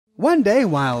One day,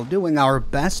 while doing our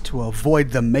best to avoid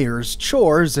the mayor's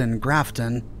chores in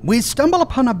Grafton, we stumble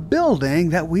upon a building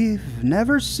that we've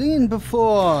never seen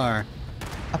before.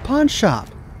 A pawn shop.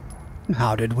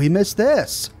 How did we miss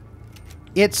this?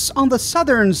 It's on the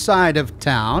southern side of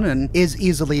town and is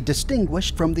easily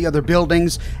distinguished from the other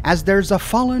buildings as there's a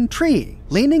fallen tree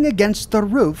leaning against the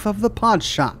roof of the pawn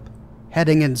shop.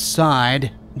 Heading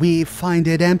inside, we find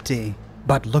it empty.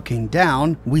 But looking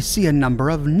down, we see a number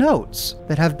of notes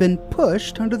that have been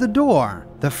pushed under the door.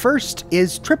 The first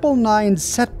is 999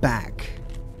 setback.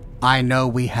 I know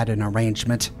we had an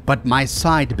arrangement, but my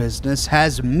side business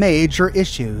has major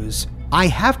issues. I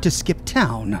have to skip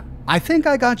town. I think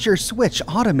I got your switch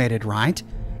automated right.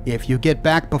 If you get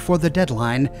back before the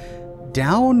deadline,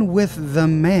 down with the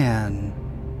man.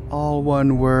 All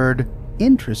one word,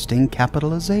 interesting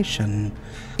capitalization.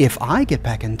 If I get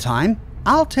back in time,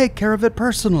 I'll take care of it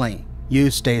personally. You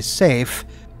stay safe,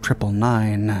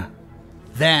 999.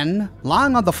 Then,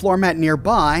 lying on the floor mat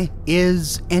nearby,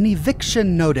 is an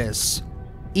eviction notice.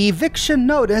 Eviction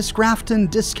notice, Grafton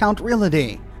Discount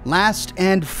Realty. Last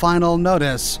and final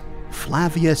notice.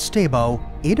 Flavia Stabo,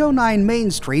 809 Main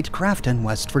Street, Grafton,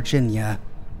 West Virginia.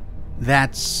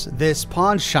 That's this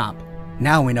pawn shop.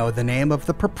 Now we know the name of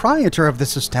the proprietor of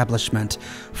this establishment,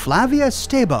 Flavia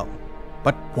Stabo.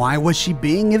 But why was she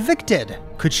being evicted?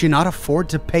 Could she not afford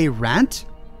to pay rent?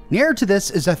 Near to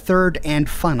this is a third and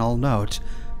final note.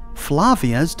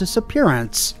 Flavia's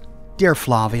disappearance. Dear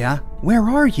Flavia, where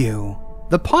are you?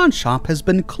 The pawn shop has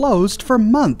been closed for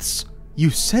months.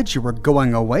 You said you were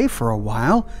going away for a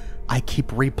while. I keep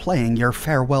replaying your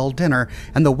farewell dinner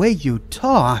and the way you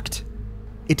talked.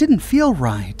 It didn't feel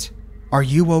right. Are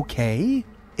you okay?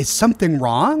 Is something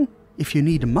wrong? If you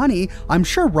need money, I'm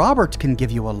sure Robert can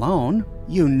give you a loan.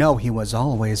 You know he was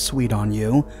always sweet on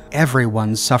you.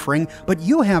 Everyone's suffering, but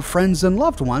you have friends and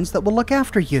loved ones that will look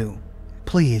after you.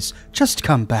 Please, just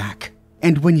come back.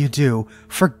 And when you do,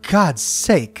 for God's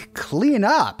sake, clean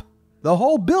up. The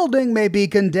whole building may be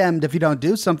condemned if you don't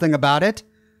do something about it.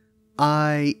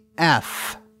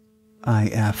 IF.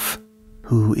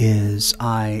 Who is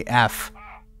IF?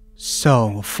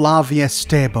 So, Flavia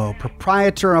Stabo,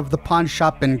 proprietor of the pawn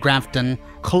shop in Grafton,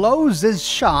 closes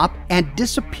shop and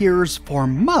disappears for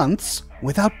months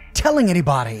without telling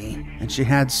anybody. And she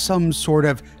had some sort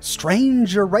of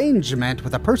strange arrangement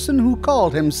with a person who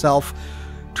called himself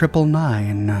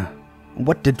 999.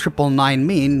 What did 999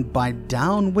 mean by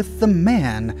down with the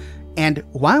man? And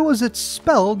why was it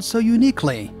spelled so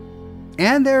uniquely?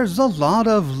 And there's a lot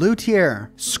of loot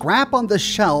here. Scrap on the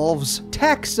shelves,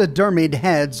 taxidermied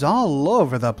heads all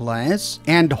over the place,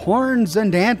 and horns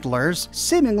and antlers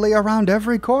seemingly around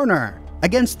every corner.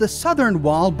 Against the southern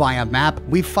wall by a map,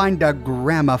 we find a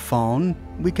gramophone.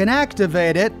 We can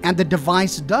activate it, and the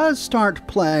device does start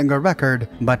playing a record,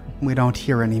 but we don't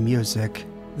hear any music.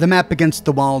 The map against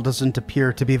the wall doesn't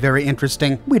appear to be very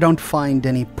interesting. We don't find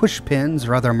any push pins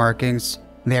or other markings.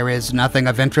 There is nothing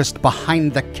of interest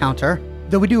behind the counter,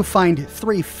 though we do find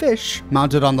 3 fish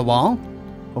mounted on the wall.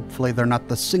 Hopefully they're not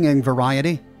the singing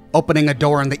variety. Opening a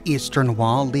door on the eastern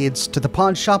wall leads to the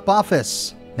pawn shop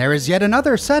office. There is yet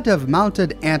another set of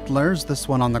mounted antlers, this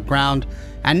one on the ground,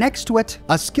 and next to it,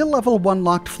 a skill level 1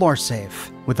 locked floor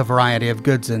safe with a variety of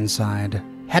goods inside.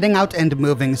 Heading out and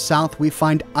moving south, we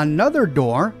find another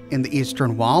door in the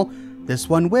eastern wall, this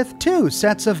one with 2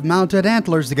 sets of mounted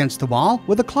antlers against the wall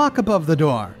with a clock above the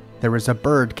door. There is a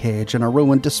bird cage and a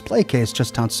ruined display case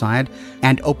just outside,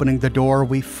 and opening the door,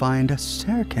 we find a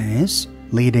staircase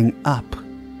leading up.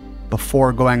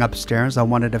 Before going upstairs, I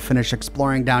wanted to finish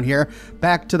exploring down here.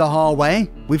 Back to the hallway,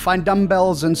 we find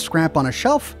dumbbells and scrap on a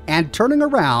shelf, and turning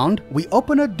around, we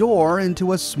open a door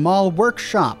into a small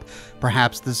workshop.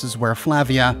 Perhaps this is where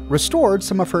Flavia restored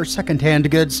some of her secondhand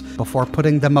goods before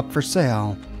putting them up for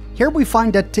sale. Here we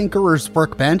find a tinkerer's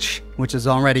workbench, which is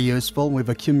already useful. We've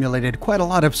accumulated quite a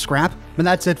lot of scrap, and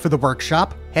that's it for the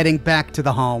workshop. Heading back to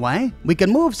the hallway, we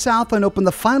can move south and open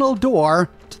the final door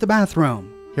to the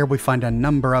bathroom. Here we find a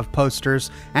number of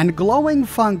posters and glowing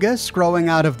fungus growing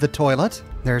out of the toilet.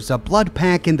 There's a blood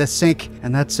pack in the sink,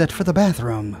 and that's it for the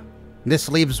bathroom. This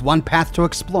leaves one path to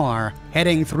explore.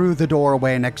 Heading through the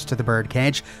doorway next to the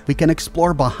birdcage, we can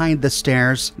explore behind the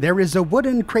stairs. There is a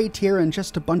wooden crate here and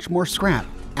just a bunch more scrap.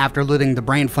 After looting the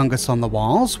brain fungus on the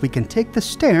walls, we can take the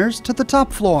stairs to the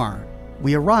top floor.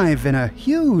 We arrive in a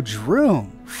huge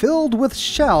room filled with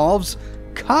shelves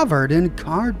covered in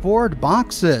cardboard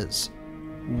boxes.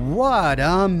 What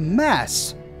a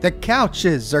mess! The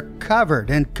couches are covered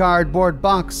in cardboard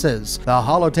boxes. The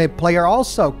holotape player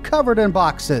also covered in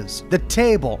boxes. The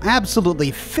table, absolutely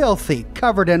filthy,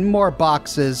 covered in more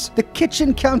boxes. The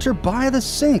kitchen counter by the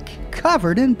sink,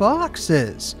 covered in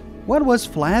boxes. What was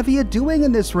Flavia doing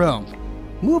in this room?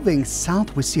 Moving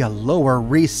south, we see a lower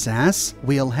recess.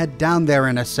 We'll head down there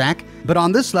in a sec. But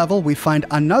on this level, we find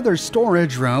another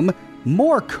storage room.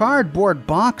 More cardboard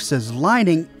boxes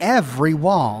lining every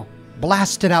wall.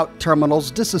 Blasted out terminals,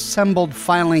 disassembled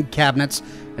filing cabinets,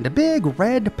 and a big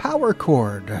red power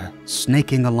cord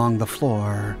snaking along the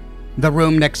floor. The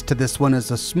room next to this one is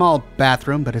a small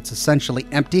bathroom, but it's essentially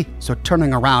empty, so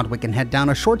turning around we can head down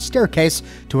a short staircase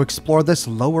to explore this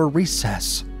lower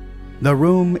recess. The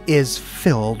room is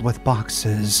filled with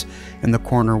boxes. In the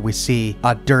corner we see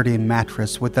a dirty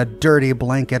mattress with a dirty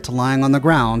blanket lying on the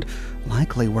ground,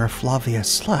 likely where Flavia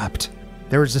slept.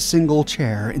 There is a single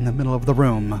chair in the middle of the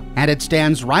room, and it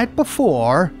stands right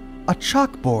before a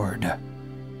chalkboard.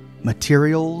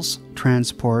 Materials,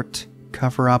 transport,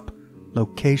 cover-up,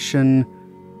 location,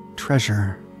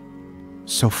 treasure.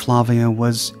 So Flavia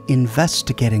was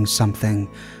investigating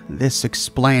something. This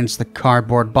explains the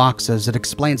cardboard boxes. It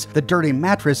explains the dirty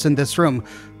mattress in this room.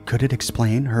 Could it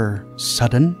explain her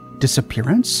sudden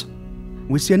disappearance?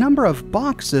 We see a number of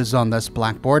boxes on this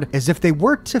blackboard as if they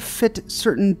were to fit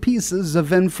certain pieces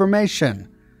of information.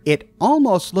 It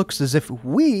almost looks as if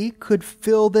we could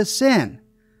fill this in.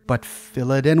 But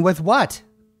fill it in with what?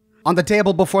 On the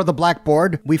table before the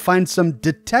blackboard, we find some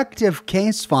detective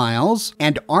case files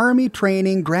and army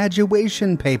training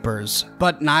graduation papers.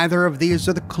 But neither of these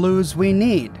are the clues we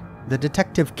need. The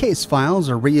detective case files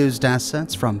are reused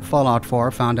assets from Fallout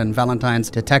 4 found in Valentine's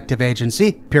Detective Agency,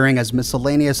 appearing as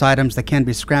miscellaneous items that can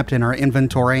be scrapped in our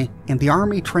inventory, and the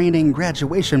Army training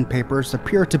graduation papers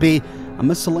appear to be a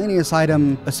miscellaneous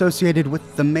item associated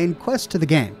with the main quest to the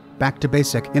game, Back to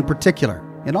Basic in particular.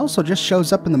 It also just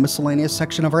shows up in the miscellaneous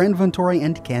section of our inventory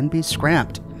and can be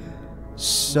scrapped.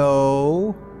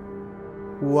 So,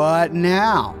 what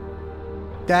now?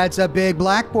 That's a big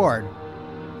blackboard.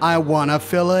 I want to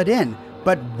fill it in,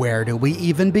 but where do we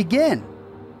even begin?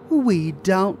 We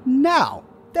don't know.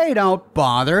 They don't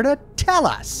bother to tell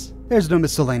us. There's no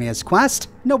miscellaneous quest,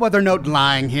 no other note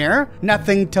lying here,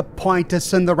 nothing to point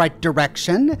us in the right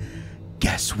direction.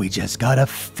 Guess we just gotta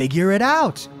figure it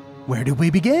out. Where do we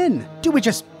begin? Do we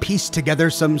just piece together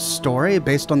some story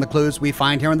based on the clues we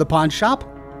find here in the pawn shop?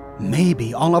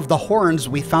 Maybe all of the horns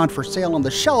we found for sale on the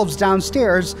shelves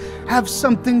downstairs have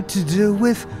something to do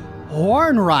with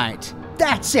Hornwright.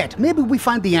 That's it. Maybe we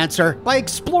find the answer by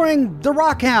exploring the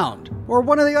Rockhound or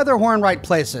one of the other Hornwright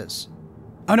places.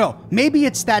 Oh no, maybe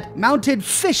it's that mounted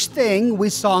fish thing we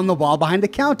saw on the wall behind the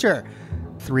counter.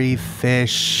 3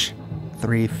 fish,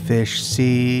 3 fish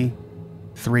sea,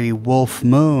 3 wolf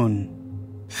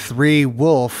moon, 3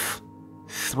 wolf,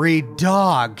 3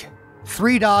 dog,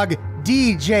 3 dog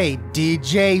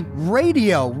DJ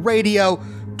radio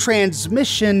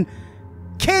transmission,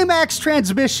 KMAX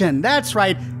transmission. That's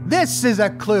right. This is a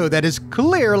clue that is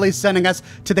clearly sending us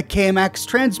to the KMAX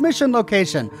transmission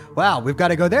location. Wow, we've got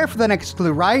to go there for the next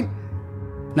clue, right?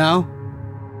 No?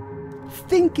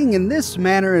 Thinking in this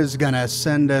manner is gonna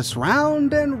send us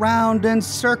round and round in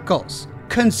circles,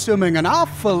 consuming an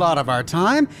awful lot of our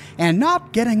time and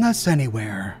not getting us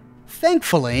anywhere.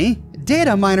 Thankfully,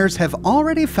 data miners have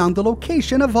already found the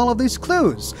location of all of these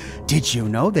clues. Did you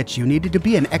know that you needed to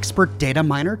be an expert data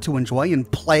miner to enjoy and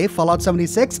play Fallout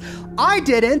 76? I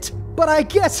didn't, but I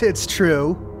guess it's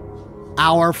true.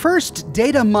 Our first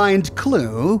data mined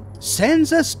clue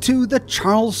sends us to the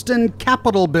Charleston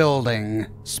Capitol building,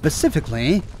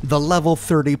 specifically the level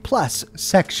 30 plus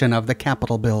section of the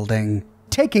Capitol building.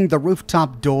 Taking the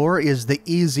rooftop door is the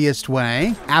easiest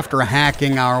way. After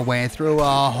hacking our way through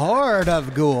a horde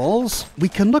of ghouls, we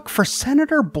can look for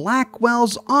Senator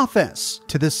Blackwell's office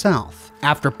to the south.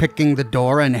 After picking the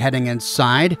door and heading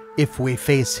inside, if we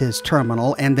face his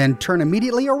terminal and then turn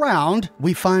immediately around,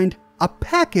 we find a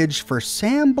package for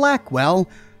Sam Blackwell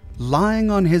lying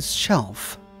on his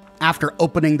shelf. After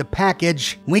opening the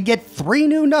package, we get 3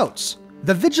 new notes.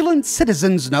 The Vigilant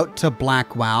Citizen's note to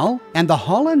Blackwell, and the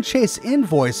Holland Chase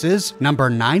invoices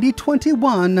number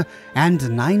 9021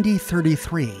 and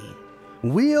 9033.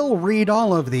 We'll read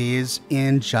all of these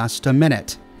in just a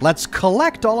minute. Let's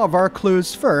collect all of our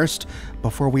clues first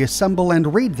before we assemble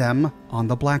and read them on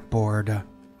the blackboard.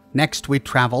 Next, we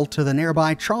travel to the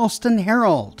nearby Charleston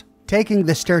Herald. Taking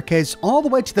the staircase all the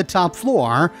way to the top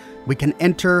floor, we can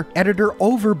enter Editor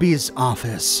Overby's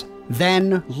office.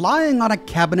 Then, lying on a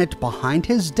cabinet behind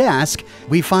his desk,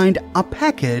 we find a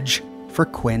package for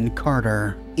Quinn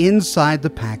Carter. Inside the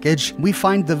package, we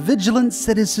find the vigilant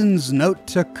citizen's note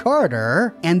to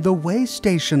Carter and the way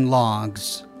station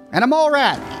logs. And a mole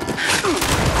rat!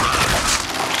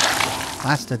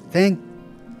 Blasted thing.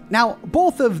 Now,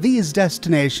 both of these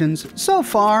destinations, so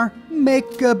far,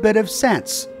 make a bit of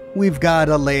sense. We've got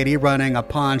a lady running a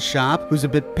pawn shop who's a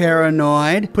bit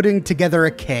paranoid, putting together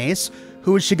a case.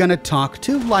 Who is she gonna talk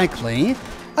to? Likely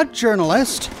a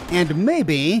journalist, and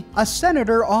maybe a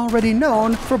senator already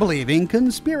known for believing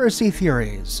conspiracy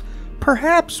theories.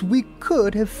 Perhaps we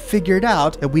could have figured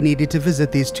out that we needed to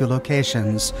visit these two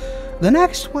locations. The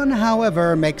next one,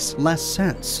 however, makes less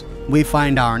sense. We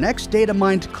find our next data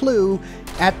mined clue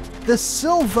at the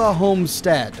Silva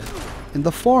homestead in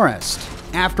the forest.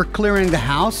 After clearing the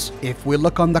house, if we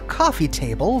look on the coffee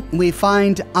table, we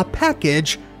find a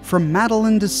package from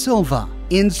Madeline De Silva.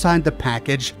 Inside the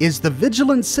package is the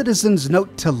vigilant citizen's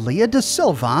note to Leah De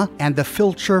Silva and the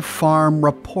Filcher Farm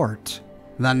report.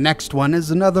 The next one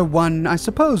is another one I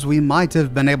suppose we might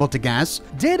have been able to guess.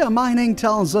 Data mining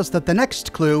tells us that the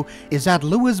next clue is at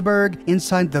Lewisburg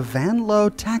inside the Van Low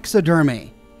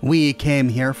taxidermy. We came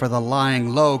here for the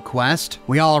Lying Low quest.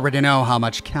 We already know how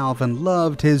much Calvin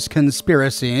loved his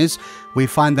conspiracies. We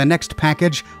find the next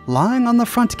package lying on the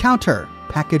front counter.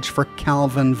 Package for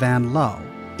Calvin Van Low.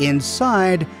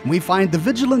 Inside, we find the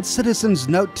vigilant citizen's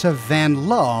note to Van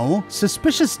Low,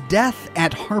 suspicious death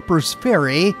at Harper's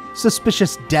Ferry,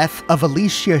 suspicious death of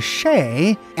Alicia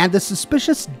Shea, and the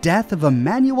suspicious death of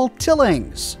Emmanuel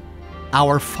Tillings.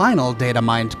 Our final data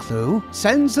mined clue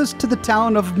sends us to the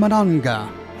town of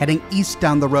Monongah. Heading east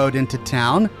down the road into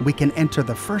town, we can enter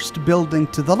the first building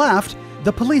to the left,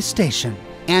 the police station.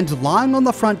 And lying on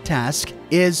the front desk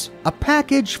is a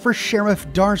package for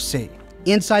Sheriff Darcy.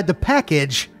 Inside the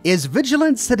package is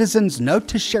vigilant citizen's note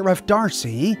to Sheriff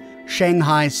Darcy,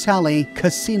 Shanghai Sally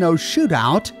Casino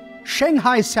Shootout,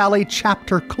 Shanghai Sally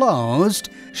Chapter Closed,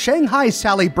 Shanghai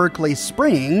Sally Berkeley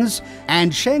Springs,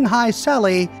 and Shanghai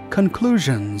Sally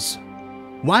Conclusions.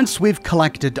 Once we've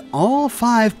collected all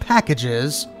 5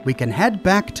 packages, we can head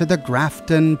back to the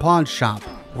Grafton pawn shop.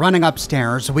 Running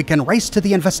upstairs, we can race to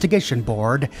the investigation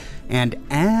board and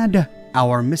add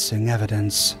our missing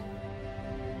evidence.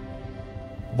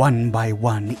 One by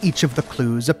one, each of the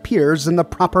clues appears in the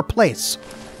proper place.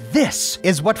 This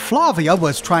is what Flavia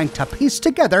was trying to piece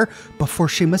together before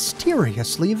she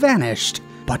mysteriously vanished.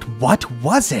 But what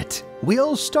was it?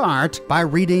 We'll start by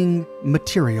reading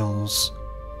materials.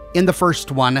 In the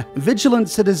first one, Vigilant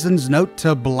Citizen's Note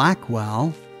to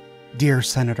Blackwell. Dear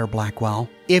Senator Blackwell,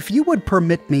 if you would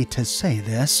permit me to say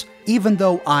this, even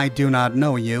though I do not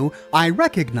know you, I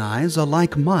recognize a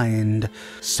like mind,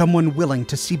 someone willing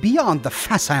to see beyond the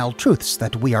facile truths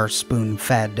that we are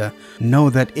spoon-fed. Know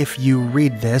that if you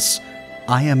read this,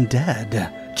 I am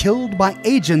dead, killed by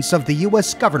agents of the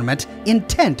U.S. government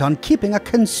intent on keeping a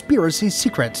conspiracy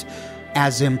secret.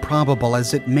 As improbable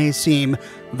as it may seem,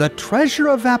 the treasure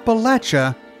of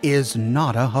Appalachia is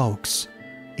not a hoax.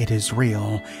 It is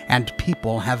real, and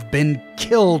people have been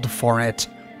killed for it.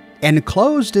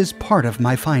 Enclosed is part of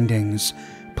my findings.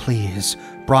 Please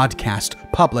broadcast,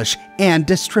 publish, and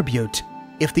distribute.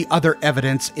 If the other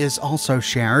evidence is also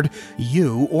shared,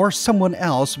 you or someone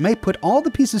else may put all the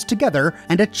pieces together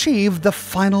and achieve the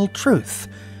final truth.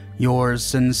 Yours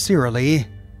sincerely,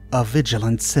 a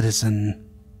vigilant citizen.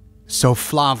 So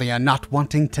Flavia, not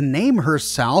wanting to name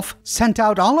herself, sent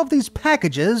out all of these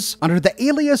packages under the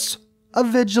alias a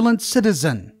vigilant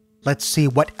citizen. Let's see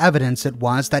what evidence it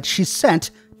was that she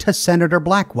sent to Senator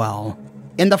Blackwell.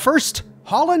 In the first,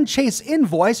 Holland Chase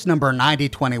invoice number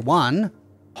 9021,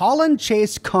 Holland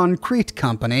Chase Concrete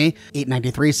Company,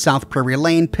 893 South Prairie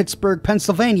Lane, Pittsburgh,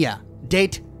 Pennsylvania.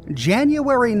 Date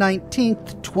January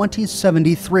 19th,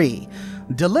 2073.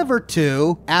 Delivered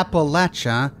to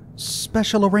Appalachia,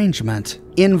 special arrangement.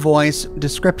 Invoice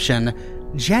description.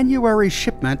 January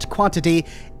shipment quantity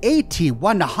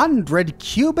 8,100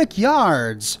 cubic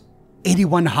yards.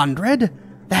 8,100?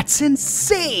 That's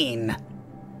insane!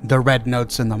 The red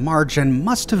notes in the margin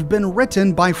must have been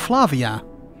written by Flavia.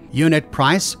 Unit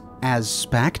price, as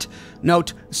spec'd.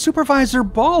 Note, Supervisor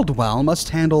Baldwell must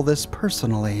handle this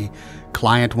personally.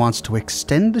 Client wants to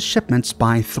extend the shipments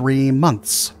by 3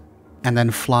 months. And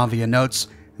then Flavia notes,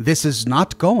 this is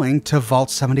not going to Vault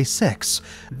 76.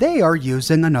 They are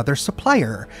using another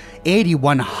supplier.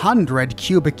 8,100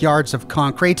 cubic yards of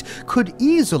concrete could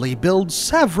easily build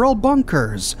several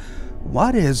bunkers.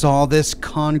 What is all this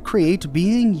concrete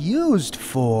being used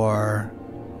for?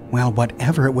 Well,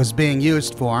 whatever it was being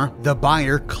used for, the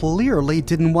buyer clearly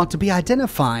didn't want to be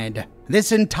identified.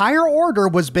 This entire order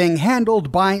was being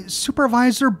handled by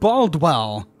Supervisor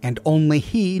Baldwell, and only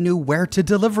he knew where to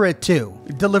deliver it to.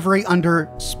 Delivery under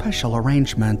special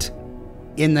arrangement.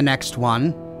 In the next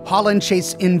one, Holland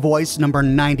Chase invoice number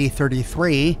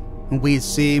 9033, we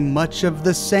see much of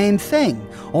the same thing,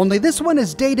 only this one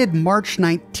is dated March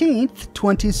 19th,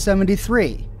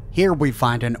 2073. Here we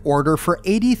find an order for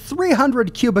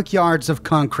 8,300 cubic yards of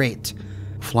concrete.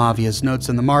 Flavia's notes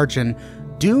in the margin,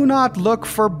 do not look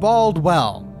for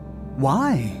Baldwell.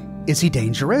 Why? Is he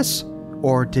dangerous?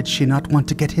 Or did she not want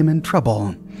to get him in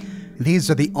trouble?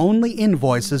 These are the only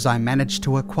invoices I managed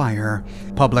to acquire.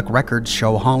 Public records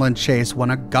show Holland Chase won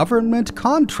a government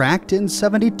contract in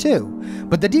 '72,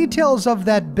 but the details of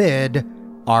that bid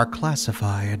are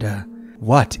classified.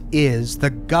 What is the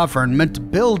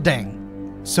government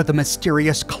building? So the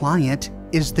mysterious client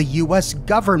is the U.S.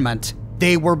 government.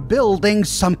 They were building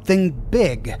something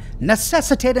big,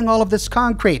 necessitating all of this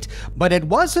concrete, but it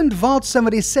wasn't Vault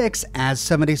 76, as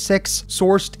 76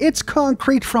 sourced its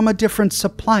concrete from a different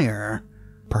supplier.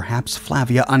 Perhaps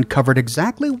Flavia uncovered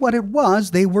exactly what it was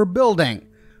they were building.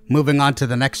 Moving on to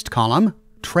the next column,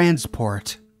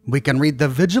 transport. We can read the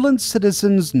vigilant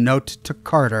citizen's note to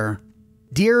Carter.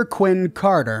 Dear Quinn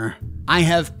Carter, I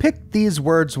have picked these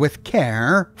words with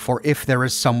care, for if there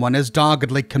is someone as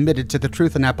doggedly committed to the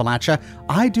truth in Appalachia,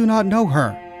 I do not know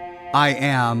her. I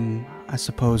am, I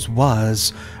suppose was,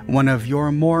 one of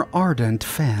your more ardent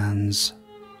fans.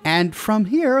 And from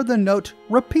here, the note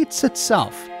repeats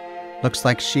itself. Looks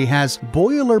like she has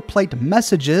boilerplate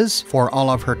messages for all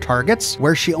of her targets,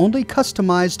 where she only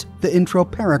customized the intro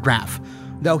paragraph.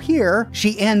 Though here,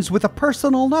 she ends with a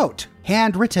personal note,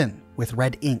 handwritten with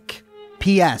red ink.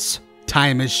 P.S.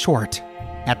 Time is short.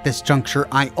 At this juncture,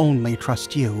 I only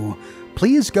trust you.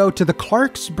 Please go to the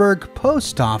Clarksburg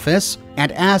Post Office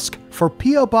and ask for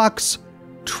P.O. Box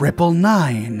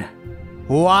 999.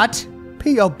 What?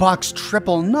 P.O. Box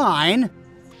 999?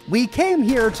 We came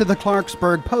here to the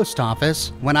Clarksburg Post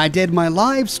Office when I did my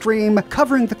live stream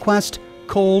covering the quest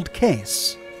Cold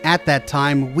Case. At that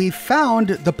time, we found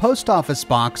the post office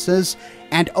boxes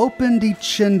and opened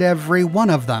each and every one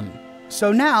of them.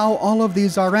 So now all of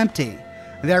these are empty.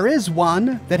 There is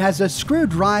one that has a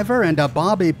screwdriver and a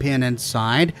bobby pin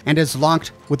inside and is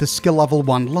locked with a skill level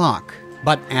 1 lock.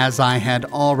 But as I had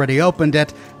already opened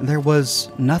it, there was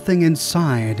nothing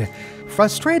inside.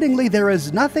 Frustratingly, there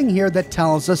is nothing here that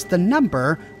tells us the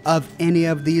number of any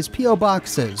of these P.O.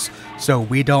 boxes, so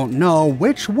we don't know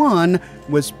which one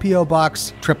was P.O.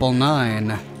 Box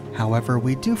 999. However,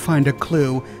 we do find a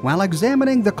clue while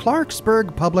examining the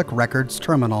Clarksburg Public Records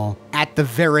Terminal. At the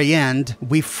very end,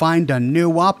 we find a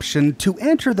new option to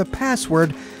enter the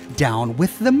password down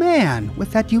with the man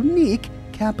with that unique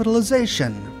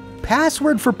capitalization.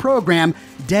 Password for program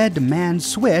Dead Man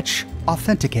Switch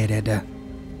authenticated.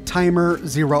 Timer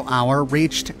 0 hour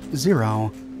reached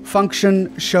 0. Function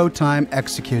showtime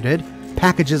executed.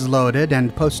 Packages loaded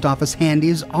and post office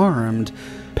handies armed.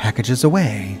 Packages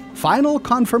away. Final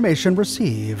confirmation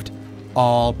received.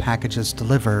 All packages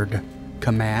delivered.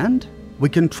 Command? We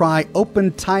can try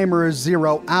open timer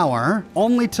 0 hour,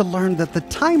 only to learn that the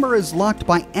timer is locked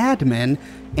by admin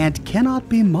and cannot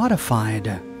be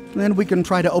modified. Then we can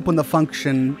try to open the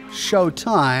function show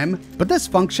time, but this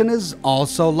function is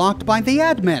also locked by the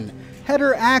admin.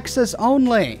 Header access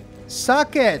only.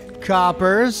 Suck it,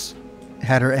 coppers.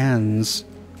 Header ends.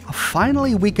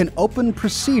 Finally, we can open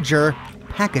procedure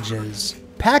packages.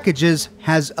 Packages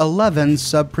has 11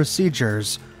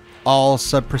 sub-procedures. All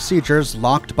sub-procedures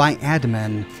locked by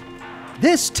admin.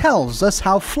 This tells us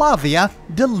how Flavia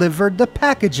delivered the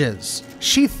packages.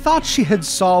 She thought she had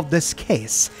solved this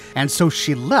case, and so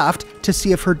she left to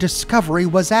see if her discovery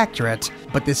was accurate.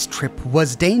 But this trip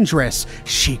was dangerous.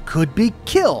 She could be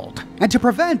killed. And to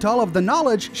prevent all of the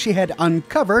knowledge she had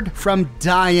uncovered from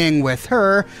dying with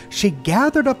her, she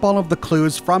gathered up all of the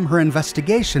clues from her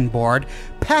investigation board,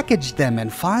 packaged them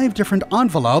in 5 different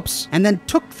envelopes, and then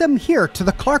took them here to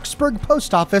the Clarksburg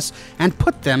Post Office and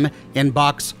put them in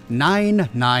box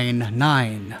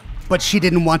 999. But she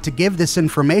didn't want to give this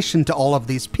information to all of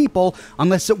these people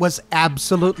unless it was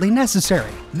absolutely necessary.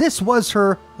 This was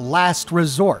her last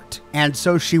resort. And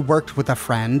so she worked with a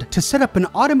friend to set up an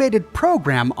automated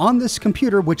program on this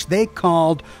computer which they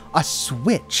called a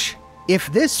switch. If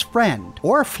this friend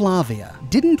or Flavia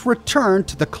didn't return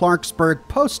to the Clarksburg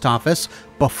Post Office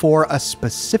before a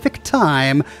specific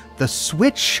time, the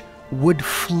switch would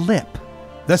flip.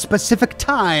 The specific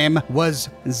time was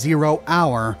 0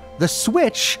 hour. The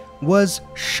switch was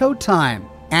showtime.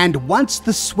 And once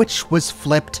the switch was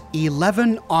flipped,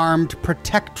 11 armed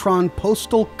Protectron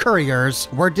postal couriers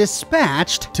were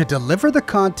dispatched to deliver the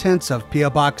contents of P.O.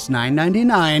 Box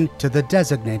 999 to the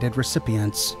designated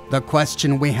recipients. The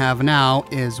question we have now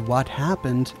is what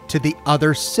happened to the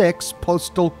other 6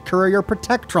 postal courier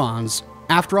Protectrons?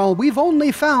 After all, we've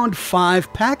only found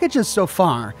 5 packages so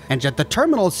far, and yet the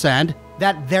terminal said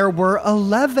that there were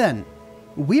 11.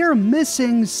 We're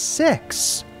missing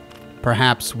 6.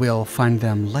 Perhaps we'll find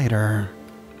them later.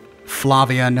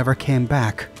 Flavia never came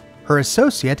back. Her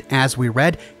associate, as we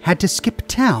read, had to skip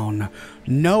town.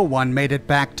 No one made it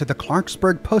back to the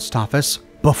Clarksburg post office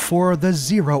before the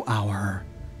 0 hour.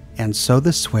 And so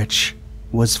the switch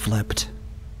was flipped.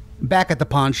 Back at the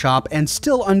pawn shop and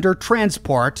still under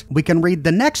transport, we can read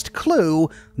the next clue,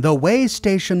 the way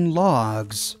station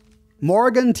logs.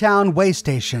 Morgantown Way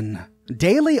Station.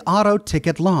 Daily auto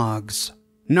ticket logs.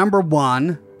 Number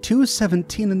 1,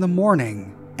 2:17 in the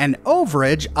morning. An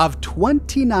overage of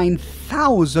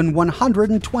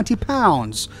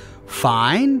 £29,120.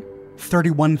 Fine,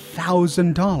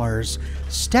 $31,000.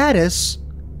 Status,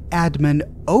 admin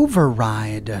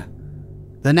override.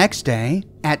 The next day,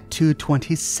 at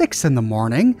 2:26 in the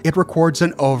morning, it records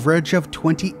an overage of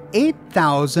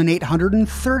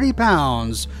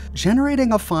 £28,830,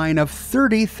 generating a fine of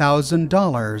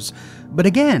 $30,000. But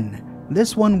again,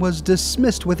 this one was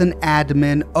dismissed with an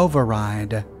admin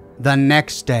override. The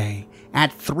next day,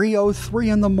 at 3:03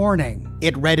 in the morning,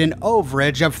 it read an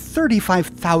overage of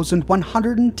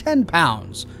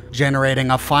 £35,110, generating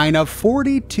a fine of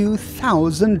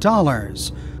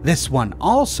 $42,000. This one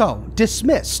also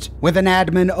dismissed with an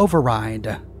admin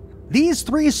override. These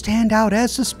 3 stand out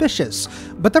as suspicious,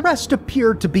 but the rest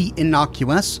appear to be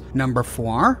innocuous. Number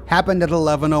 4 happened at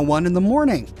 11:01 in the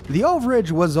morning. The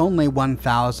overage was only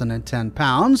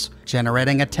 £1,010,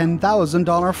 generating a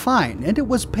 $10,000 fine, and it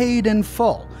was paid in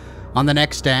full. On the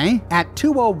next day, at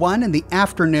 2:01 in the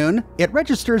afternoon, it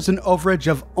registers an overage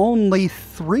of only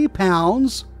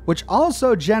 £3, which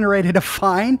also generated a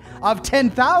fine of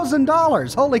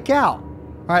 $10,000. Holy cow.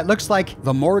 All right, looks like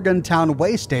the Morgantown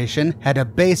Way Station had a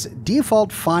base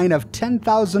default fine of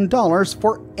 $10,000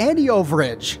 for any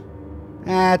overage.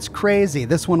 That's crazy.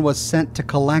 This one was sent to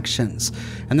collections.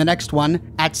 And the next one,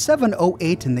 at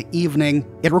 7:08 in the evening,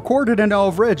 it recorded an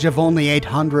overage of only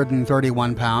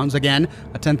 £831. Again,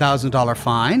 a $10,000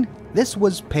 fine. This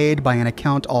was paid by an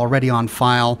account already on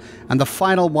file. And the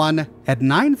final one, at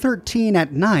 9:13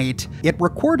 at night, it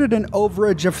recorded an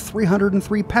overage of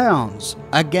 £303,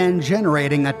 again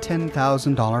generating a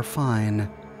 $10,000 fine.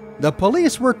 The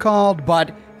police were called,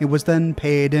 but it was then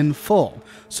paid in full.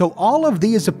 So all of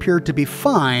these appear to be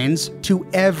fines to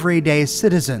everyday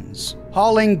citizens,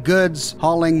 hauling goods,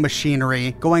 hauling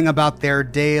machinery, going about their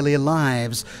daily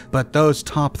lives. But those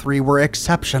top 3 were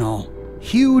exceptional.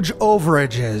 Huge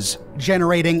overages,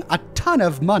 generating a ton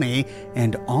of money,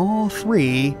 and all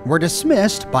 3 were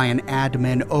dismissed by an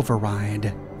admin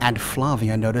override. And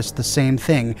Flavia noticed the same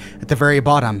thing. At the very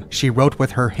bottom, she wrote with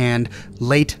her hand,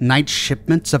 late night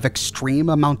shipments of extreme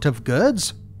amount of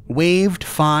goods? Waived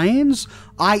fines?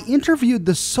 I interviewed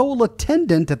the sole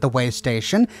attendant at the way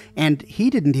station, and he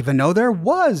didn't even know there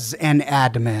was an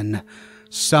admin.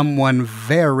 Someone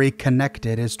very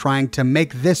connected is trying to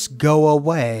make this go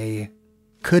away.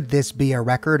 Could this be a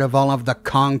record of all of the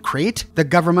concrete the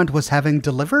government was having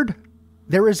delivered?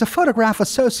 There is a photograph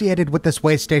associated with this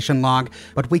way station log,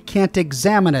 but we can't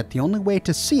examine it. The only way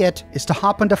to see it is to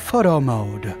hop into photo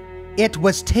mode. It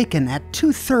was taken at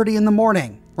 2:30 in the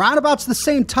morning, roundabouts the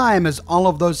same time as all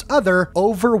of those other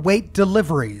overweight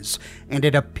deliveries, and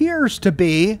it appears to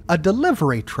be a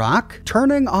delivery truck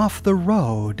turning off the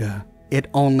road. It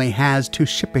only has 2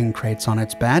 shipping crates on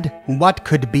its bed. What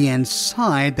could be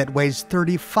inside that weighs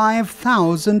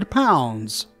 35,000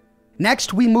 pounds?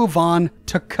 Next, we move on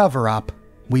to cover-up.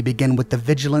 We begin with the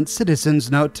vigilant citizen's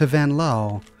note to Van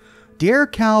Lowe. Dear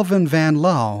Calvin Van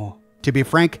Lowe, to be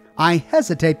frank, I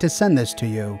hesitate to send this to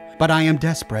you, but I am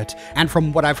desperate, and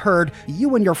from what I've heard,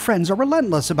 you and your friends are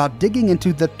relentless about digging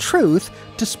into the truth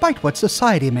despite what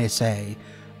society may say.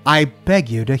 I beg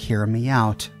you to hear me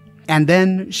out. And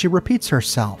then she repeats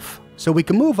herself, so we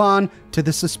can move on to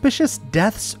the suspicious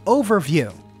deaths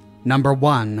overview. Number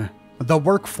 1. The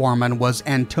work foreman was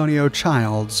Antonio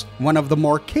Childs, one of the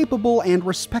more capable and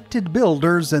respected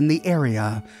builders in the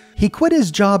area. He quit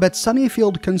his job at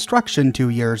Sunnyfield Construction 2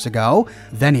 years ago,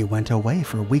 then he went away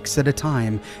for weeks at a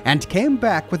time, and came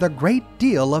back with a great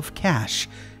deal of cash.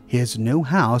 His new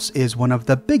house is one of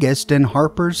the biggest in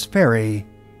Harper's Ferry.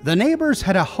 The neighbors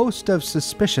had a host of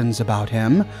suspicions about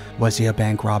him. Was he a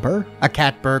bank robber? A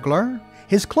cat burglar?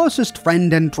 His closest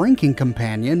friend and drinking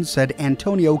companion said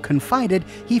Antonio confided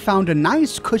he found a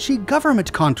nice, cushy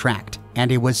government contract, and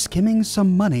he was skimming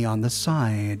some money on the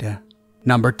side.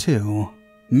 Number 2.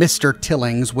 Mr.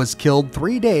 Tillings was killed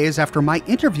 3 days after my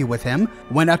interview with him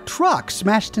when a truck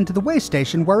smashed into the way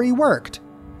station where he worked.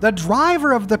 The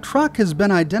driver of the truck has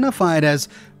been identified as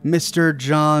Mr.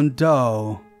 John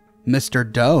Doe. Mr.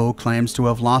 Doe claims to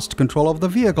have lost control of the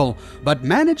vehicle, but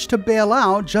managed to bail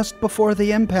out just before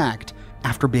the impact.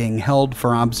 After being held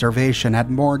for observation at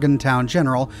Morgantown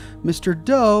General, Mr.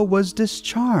 Doe was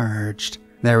discharged.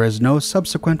 There is no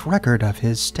subsequent record of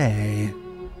his stay.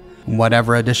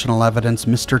 Whatever additional evidence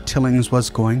Mr. Tillings was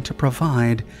going to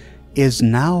provide is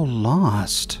now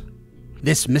lost.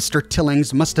 This Mr.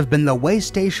 Tillings must have been the way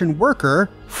station worker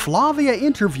Flavia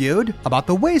interviewed about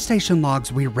the way station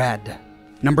logs we read.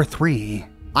 Number 3.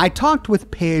 I talked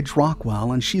with Paige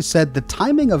Rockwell, and she said the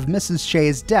timing of Mrs.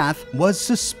 Shea's death was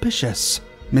suspicious.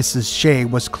 Mrs. Shea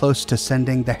was close to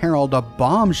sending the Herald a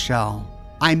bombshell.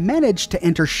 I managed to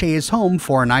enter Shea's home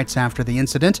 4 nights after the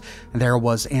incident. There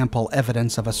was ample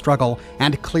evidence of a struggle,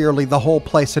 and clearly the whole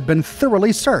place had been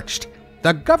thoroughly searched.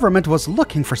 The government was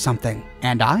looking for something,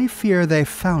 and I fear they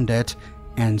found it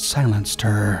and silenced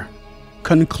her.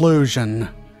 Conclusion.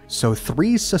 So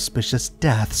 3 suspicious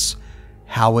deaths.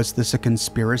 How is this a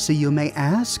conspiracy, you may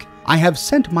ask? I have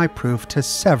sent my proof to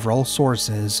several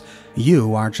sources.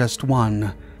 You are just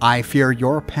one. I fear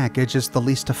your package is the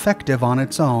least effective on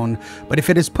its own, but if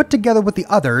it is put together with the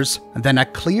others, then a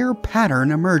clear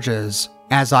pattern emerges.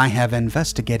 As I have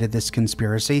investigated this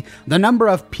conspiracy, the number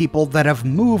of people that have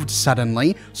moved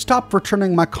suddenly, stopped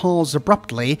returning my calls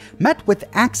abruptly, met with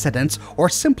accidents, or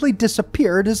simply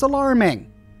disappeared is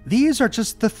alarming. These are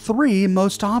just the 3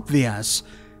 most obvious.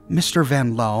 Mr.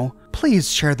 Van Lowe,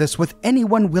 please share this with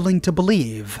anyone willing to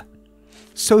believe.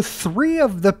 So 3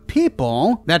 of the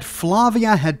people that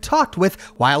Flavia had talked with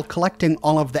while collecting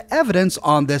all of the evidence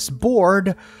on this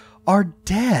board are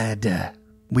dead.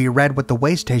 We read what the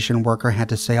way station worker had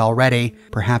to say already.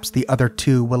 Perhaps the other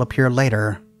 2 will appear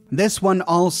later. This one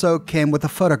also came with a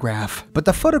photograph, but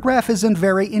the photograph isn't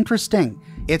very interesting.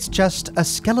 It's just a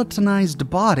skeletonized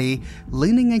body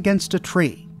leaning against a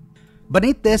tree.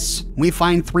 Beneath this, we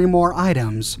find 3 more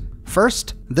items.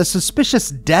 First, the suspicious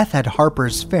death at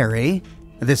Harper's Ferry.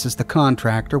 This is the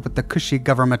contractor with the cushy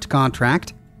government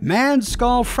contract. Man's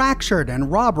skull fractured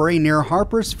and robbery near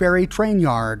Harper's Ferry train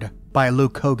yard by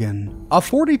Luke Hogan. A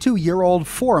 42-year-old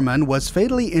foreman was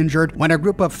fatally injured when a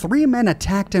group of 3 men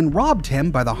attacked and robbed him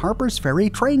by the Harper's Ferry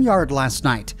train yard last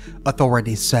night,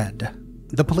 authorities said.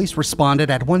 The police responded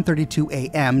at 1:32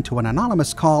 a.m. to an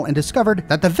anonymous call and discovered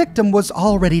that the victim was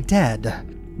already dead.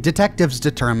 Detectives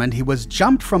determined he was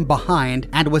jumped from behind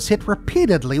and was hit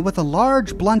repeatedly with a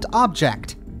large blunt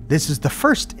object. This is the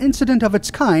first incident of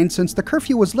its kind since the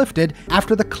curfew was lifted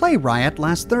after the Clay riot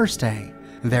last Thursday.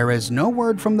 There is no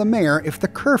word from the mayor if the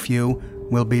curfew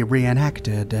will be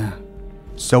reenacted.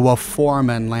 So a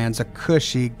foreman lands a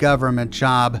cushy government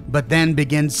job, but then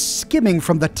begins skimming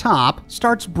from the top,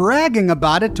 starts bragging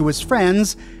about it to his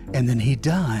friends, and then he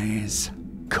dies.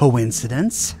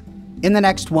 Coincidence? In the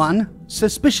next one,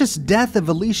 suspicious death of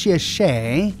Alicia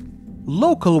Shea.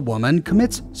 Local woman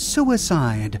commits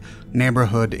suicide.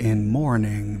 Neighborhood in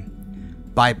mourning.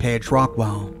 By Paige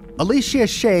Rockwell. Alicia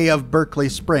Shea of Berkeley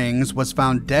Springs was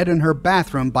found dead in her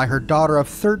bathroom by her daughter of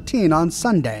 13 on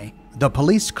Sunday. The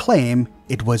police claim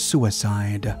it was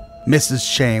suicide. Mrs.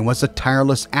 Shea was a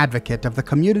tireless advocate of the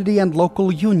community and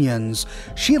local unions.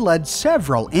 She led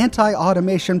several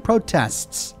anti-automation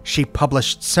protests. She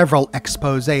published several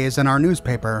exposés in our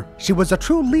newspaper. She was a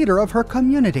true leader of her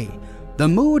community. The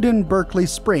mood in Berkeley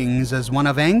Springs is one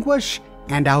of anguish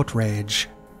and outrage.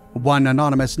 One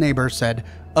anonymous neighbor said,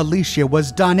 Alicia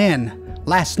was done in.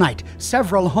 Last night,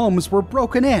 several homes were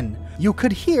broken in. You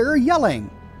could hear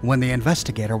yelling. When the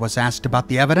investigator was asked about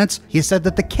the evidence, he said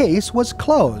that the case was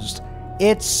closed.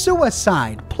 It's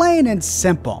suicide, plain and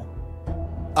simple.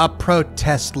 A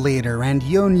protest leader and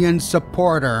union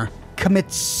supporter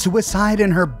commits suicide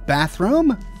in her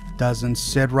bathroom? Doesn't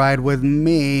sit right with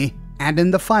me. And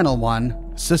in the final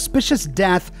one, suspicious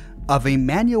death of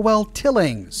Emmanuel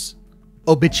Tillings.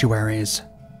 Obituaries.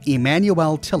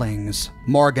 Emmanuel Tillings,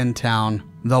 Morgantown.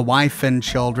 The wife and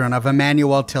children of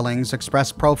Emmanuel Tillings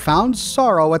express profound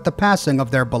sorrow at the passing of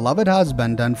their beloved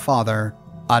husband and father.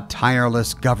 A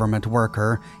tireless government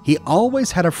worker, he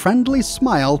always had a friendly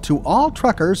smile to all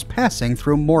truckers passing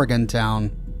through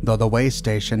Morgantown. Though the way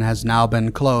station has now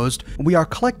been closed, we are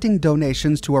collecting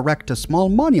donations to erect a small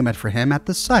monument for him at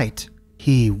the site.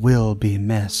 He will be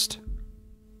missed.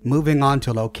 Moving on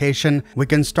to location, we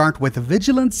can start with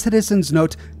Vigilant Citizen's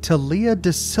note to Leah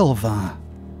De Silva.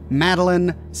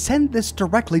 Madeline, send this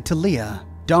directly to Leah.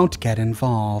 Don't get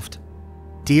involved.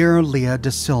 Dear Leah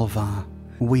de Silva,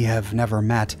 we have never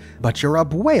met, but your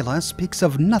abuela speaks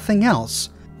of nothing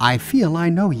else. I feel I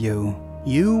know you.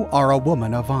 You are a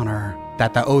woman of honor.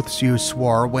 That the oaths you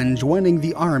swore when joining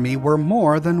the army were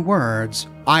more than words.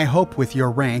 I hope with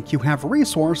your rank you have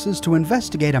resources to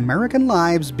investigate American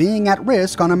lives being at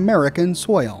risk on American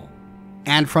soil.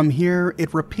 And from here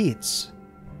it repeats.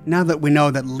 Now that we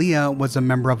know that Leah was a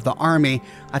member of the army,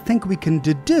 I think we can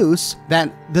deduce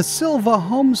that the Silva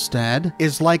homestead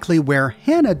is likely where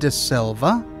Hannah de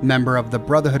Silva, member of the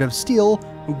Brotherhood of Steel,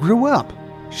 grew up.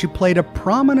 She played a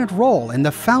prominent role in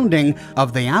the founding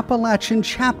of the Appalachian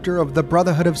chapter of the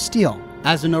Brotherhood of Steel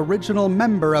as an original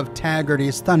member of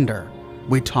Taggarty's Thunder.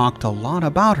 We talked a lot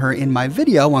about her in my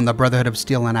video on the Brotherhood of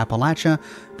Steel in Appalachia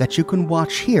that you can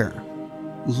watch here.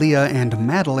 Leah and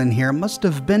Madeline here must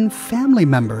have been family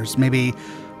members, maybe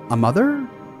a mother,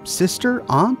 sister,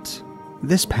 aunt.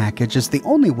 This package is the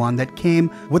only one that came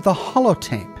with a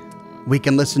holotape. We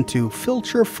can listen to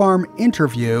Filcher Farm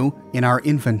interview in our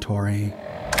inventory.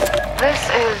 This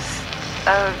is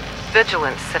a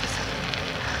vigilant citizen,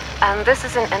 and this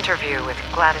is an interview with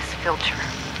Gladys Filcher.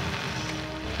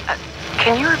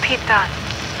 Can you repeat that?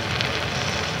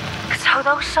 So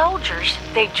those soldiers,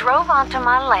 they drove onto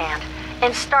my land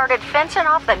and started fencing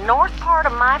off the north part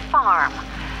of my farm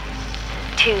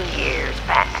 2 years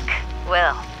back.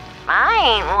 Well,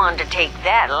 I ain't one to take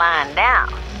that line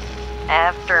down.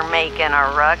 After making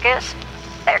a ruckus,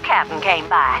 their captain came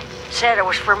by, said it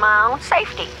was for my own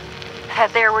safety,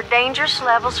 that there were dangerous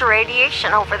levels of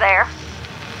radiation over there.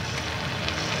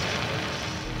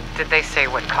 Did they say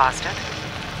what caused it?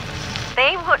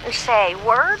 They wouldn't say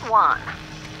word one.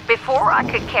 Before I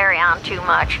could carry on too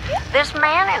much, this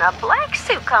man in a black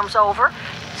suit comes over,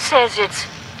 says it's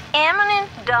eminent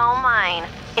domain,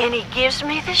 and he gives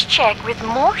me this check with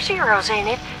more zeros in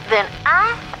it than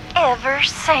I've ever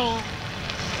seen.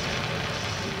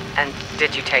 And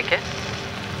did you take it?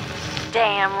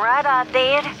 Damn right I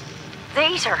did.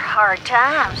 These are hard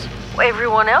times.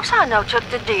 Everyone else I know took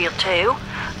the deal too.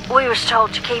 We was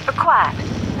told to keep it quiet,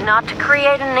 not to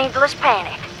create a needless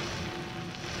panic.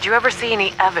 Did you ever see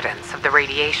any evidence of the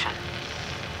radiation?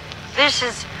 This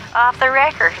is off the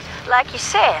record, like you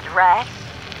said, right?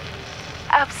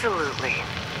 Absolutely.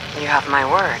 You have my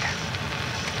word.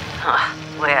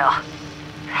 Well,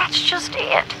 that's just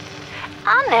it.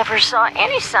 I never saw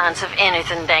any signs of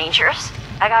anything dangerous.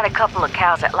 I got a couple of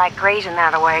cows that like grazing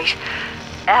that a ways.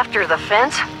 After the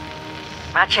fence,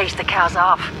 I chased the cows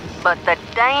off, but the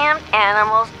damn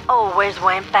animals always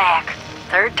went back.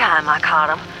 Third time I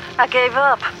caught them, I gave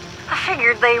up. I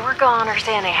figured they were goners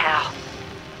anyhow.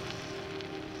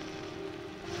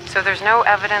 So there's no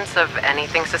evidence of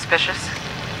anything suspicious?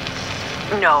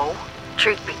 No.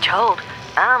 Truth be told,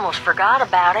 I almost forgot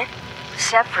about it,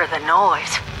 except for the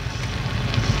noise.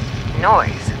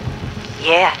 Noise?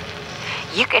 Yeah.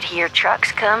 You could hear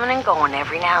trucks coming and going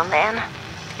every now and then.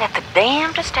 At the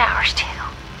damnedest hours, too.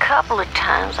 Couple of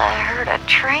times I heard a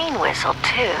train whistle,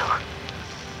 too.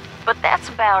 But that's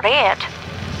about it.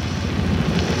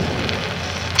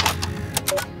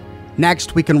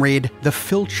 Next, we can read the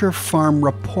Filcher Farm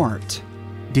Report.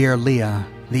 Dear Leah,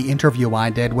 the interview I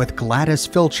did with Gladys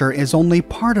Filcher is only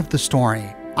part of the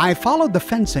story. I followed the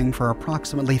fencing for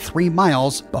approximately 3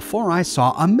 miles before I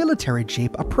saw a military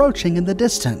jeep approaching in the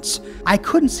distance. I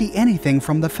couldn't see anything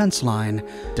from the fence line.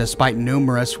 Despite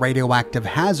numerous radioactive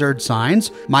hazard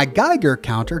signs, my Geiger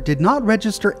counter did not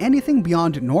register anything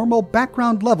beyond normal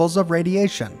background levels of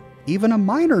radiation. Even a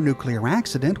minor nuclear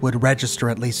accident would register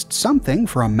at least something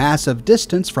for a massive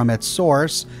distance from its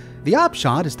source. The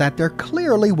upshot is that there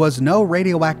clearly was no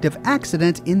radioactive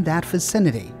accident in that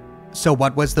vicinity. So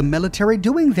what was the military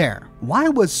doing there? Why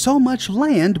was so much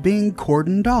land being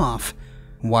cordoned off?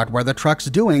 What were the trucks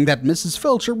doing that Mrs.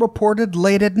 Filcher reported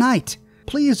late at night?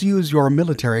 Please use your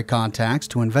military contacts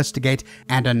to investigate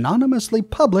and anonymously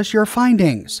publish your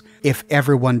findings. If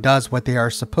everyone does what they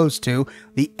are supposed to,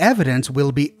 the evidence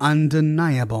will be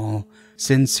undeniable.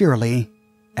 Sincerely,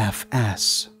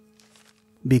 F.S.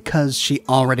 Because she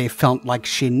already felt like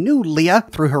she knew Leah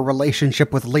through her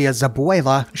relationship with Leah's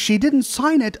abuela, she didn't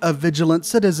sign it a vigilant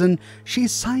citizen, she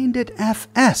signed it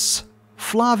F.S.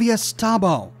 Flavia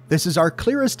Stabo. This is our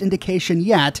clearest indication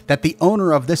yet that the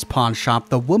owner of this pawn shop,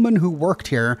 the woman who worked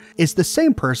here, is the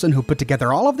same person who put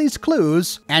together all of these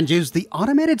clues and used the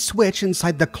automated switch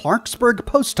inside the Clarksburg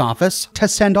post office to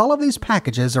send all of these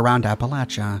packages around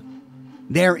Appalachia.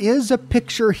 There is a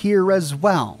picture here as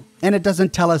well. And it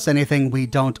doesn't tell us anything we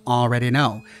don't already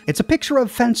know. It's a picture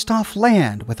of fenced-off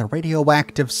land with a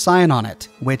radioactive sign on it,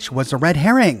 which was a red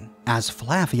herring. as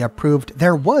Flavia proved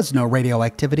there was no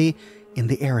radioactivity in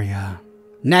the area.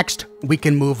 Next, we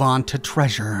can move on to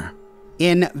treasure.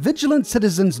 In Vigilant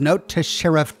Citizen's note to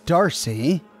Sheriff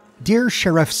Darcy, "Dear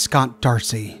Sheriff Scott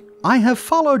Darcy, I have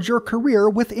followed your career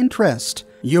with interest.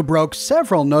 You broke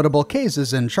several notable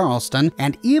cases in Charleston,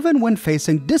 and even when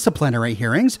facing disciplinary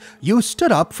hearings, you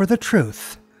stood up for the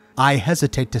truth. I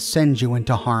hesitate to send you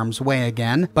into harm's way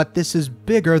again, but this is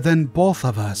bigger than both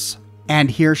of us."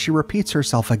 And here she repeats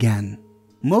herself again.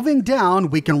 Moving down,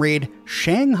 we can read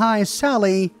Shanghai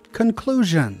Sally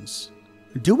Conclusions.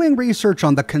 Doing research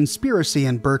on the conspiracy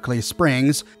in Berkeley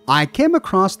Springs, I came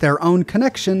across their own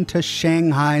connection to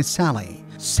Shanghai Sally.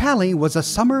 Sally was a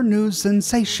summer news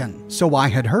sensation, so I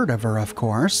had heard of her, of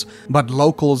course, but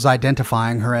locals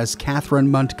identifying her as Catherine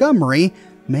Montgomery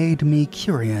made me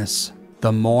curious.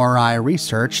 The more I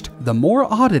researched, the more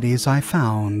oddities I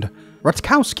found.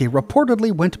 Rutkowski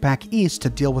reportedly went back east to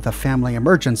deal with a family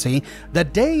emergency the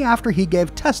day after he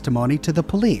gave testimony to the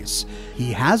police.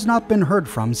 He has not been heard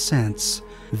from since.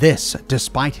 This,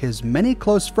 despite his many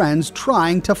close friends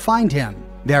trying to find him.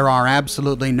 There are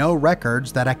absolutely no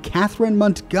records that a Catherine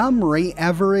Montgomery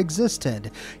ever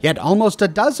existed, yet almost a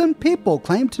dozen people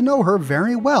claim to know her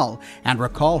very well and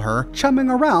recall her chumming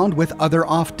around with other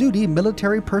off-duty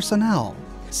military personnel.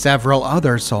 Several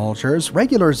other soldiers,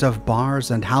 regulars of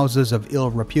bars and houses of ill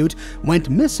repute, went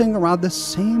missing around the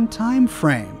same time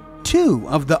frame. Two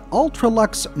of the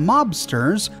Ultralux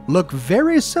mobsters look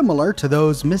very similar to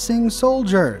those missing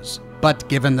soldiers. But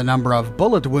given the number of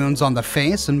bullet wounds on the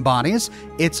face and bodies,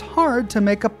 it's hard to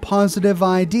make a positive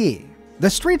ID. The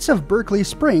streets of Berkeley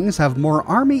Springs have more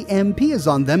Army MPs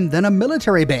on them than a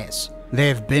military base.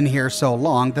 They've been here so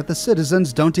long that the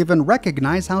citizens don't even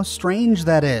recognize how strange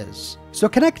that is. So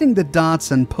connecting the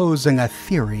dots and posing a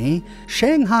theory,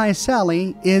 Shanghai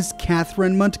Sally is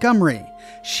Catherine Montgomery.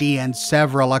 She and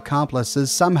several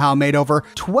accomplices somehow made over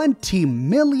 $20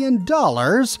 million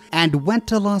and went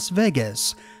to Las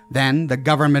Vegas. Then the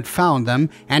government found them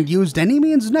and used any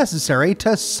means necessary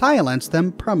to silence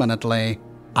them permanently.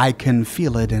 I can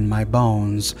feel it in my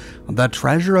bones. The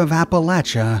treasure of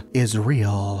Appalachia is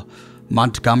real.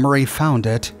 Montgomery found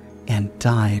it and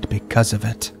died because of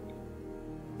it.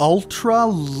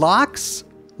 Ultralux?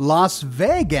 Las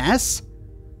Vegas?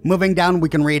 Moving down, we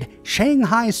can read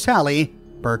Shanghai Sally,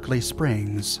 Berkeley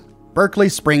Springs. Berkeley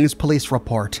Springs Police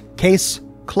Report. Case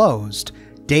closed.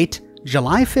 Date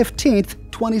July 15th,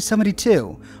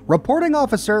 2072. Reporting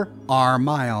Officer R.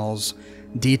 Miles.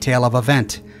 Detail of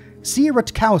event. C.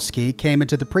 Rutkowski came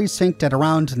into the precinct at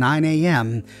around 9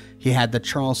 a.m. He had the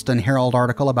Charleston Herald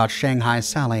article about Shanghai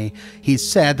Sally. He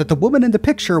said that the woman in the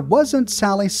picture wasn't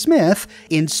Sally Smith.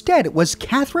 Instead, it was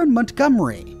Catherine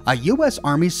Montgomery, a U.S.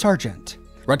 Army sergeant.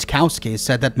 Rutkowski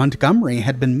said that Montgomery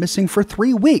had been missing for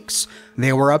 3 weeks.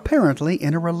 They were apparently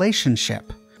in a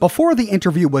relationship. Before the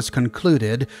interview was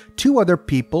concluded, two other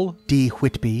people, D.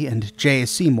 Whitby and J.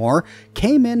 Seymour,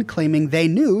 came in claiming they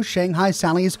knew Shanghai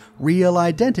Sally's real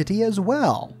identity as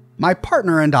well. My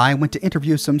partner and I went to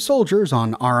interview some soldiers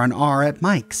on R&R at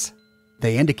Mike's.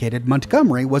 They indicated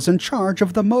Montgomery was in charge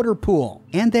of the motor pool,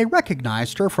 and they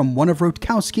recognized her from one of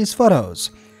Rutkowski's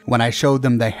photos. When I showed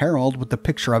them the Herald with the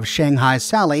picture of Shanghai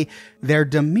Sally, their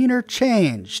demeanor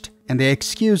changed, and they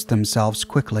excused themselves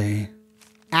quickly.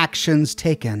 Actions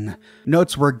taken.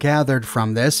 Notes were gathered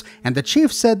from this, and the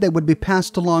chief said they would be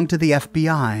passed along to the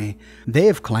FBI.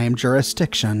 They've claimed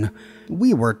jurisdiction.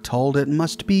 We were told it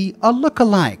must be a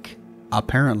look-alike.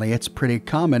 Apparently, it's pretty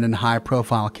common in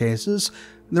high-profile cases.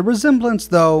 The resemblance,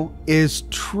 though, is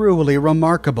truly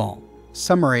remarkable.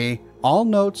 Summary: all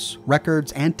notes,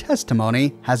 records, and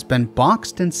testimony has been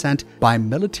boxed and sent by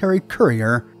military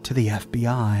courier to the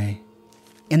FBI.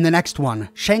 In the next one,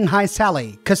 Shanghai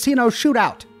Sally, Casino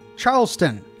Shootout,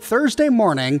 Charleston, Thursday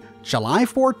morning, July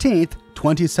 14th,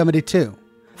 2072.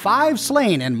 5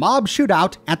 slain in mob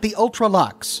shootout at the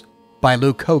Ultralux, by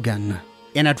Luke Hogan.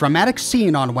 In a dramatic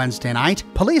scene on Wednesday night,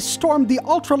 police stormed the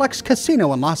Ultralux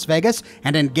Casino in Las Vegas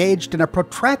and engaged in a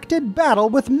protracted battle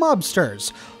with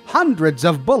mobsters. Hundreds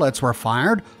of bullets were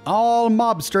fired, all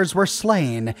mobsters were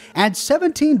slain, and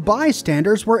 17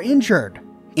 bystanders were injured.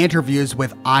 Interviews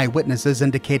with eyewitnesses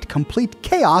indicate complete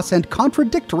chaos and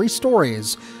contradictory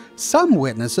stories. Some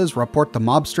witnesses report the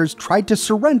mobsters tried to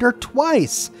surrender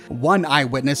twice. One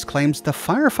eyewitness claims the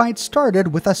firefight started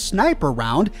with a sniper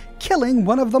round, killing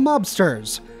one of the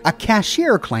mobsters. A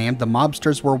cashier claimed the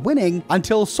mobsters were winning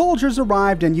until soldiers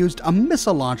arrived and used a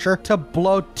missile launcher to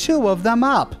blow 2 of them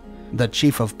up. The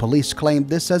chief of police claimed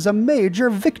this as a major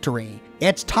victory.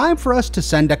 It's time for us to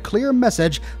send a clear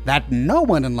message that no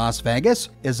one in Las Vegas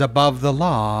is above the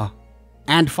law.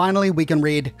 And finally, we can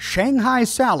read Shanghai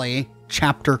Sally,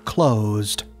 chapter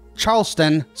closed.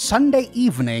 Charleston, Sunday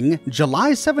evening,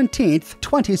 July 17th,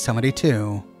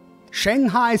 2072.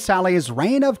 Shanghai Sally's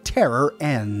Reign of Terror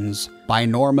Ends, by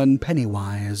Norman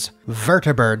Pennywise.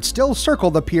 Vertibirds still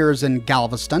circle the piers in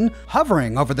Galveston,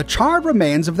 hovering over the charred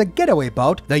remains of the getaway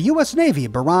boat the U.S. Navy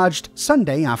barraged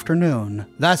Sunday afternoon,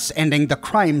 thus ending the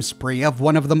crime spree of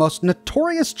one of the most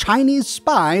notorious Chinese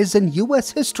spies in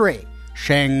U.S. history,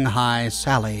 Shanghai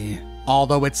Sally.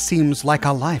 Although it seems like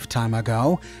a lifetime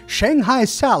ago, Shanghai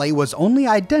Sally was only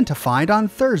identified on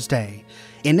Thursday.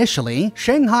 Initially,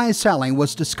 Shanghai Sally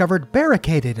was discovered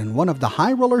barricaded in one of the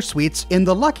high-roller suites in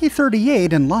the Lucky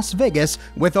 38 in Las Vegas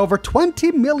with over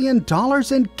 $20 million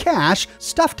in cash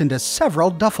stuffed into several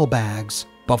duffel bags.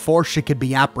 Before she could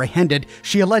be apprehended,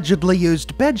 she allegedly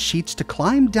used bed sheets to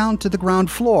climb down to the ground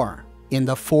floor. In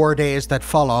the 4 days that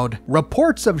followed,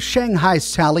 reports of Shanghai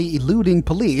Sally eluding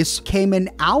police came in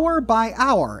hour by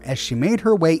hour as she made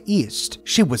her way east.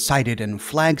 She was sighted in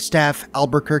Flagstaff,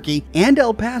 Albuquerque, and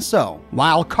El Paso,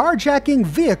 while carjacking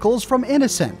vehicles from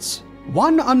innocents.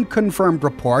 One unconfirmed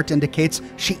report indicates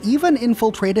she even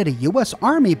infiltrated a U.S.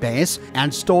 Army base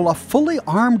and stole a fully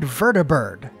armed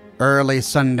vertibird. Early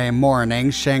Sunday morning,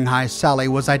 Shanghai Sally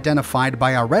was identified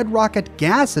by a Red Rocket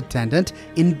gas attendant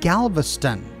in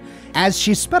Galveston. As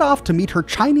she sped off to meet her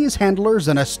Chinese handlers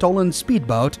in a stolen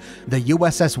speedboat, the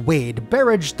USS Wade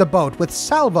barraged the boat with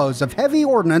salvos of heavy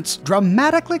ordnance,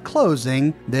 dramatically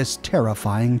closing this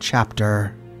terrifying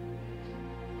chapter.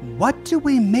 What do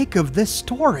we make of this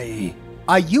story?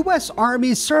 A U.S.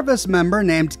 Army service member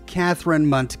named Catherine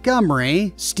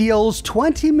Montgomery steals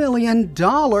 $20 million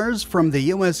from the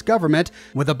U.S. government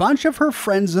with a bunch of her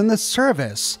friends in the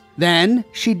service. Then,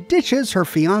 she ditches her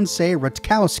fiancé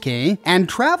Rutkowski and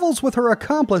travels with her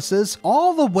accomplices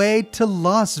all the way to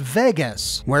Las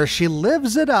Vegas, where she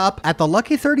lives it up at the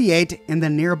Lucky 38 in the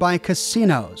nearby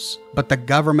casinos. But the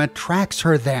government tracks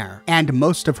her there, and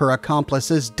most of her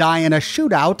accomplices die in a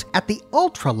shootout at the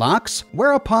Ultralux,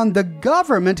 whereupon the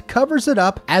government covers it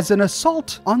up as an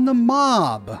assault on the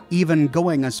mob, even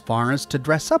going as far as to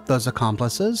dress up those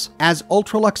accomplices as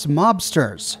Ultralux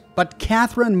mobsters. But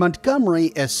Catherine Montgomery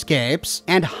escapes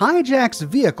and hijacks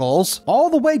vehicles all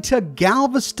the way to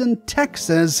Galveston,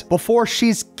 Texas, before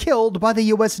she's killed by the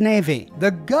U.S. Navy.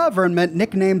 The government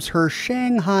nicknames her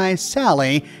Shanghai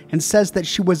Sally and says that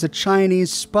she was a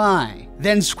Chinese spy,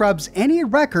 then scrubs any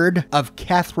record of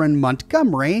Catherine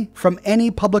Montgomery from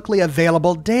any publicly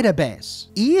available database,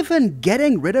 even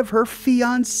getting rid of her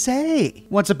fiancé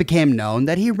once it became known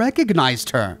that he recognized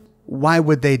her. Why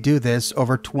would they do this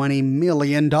over $20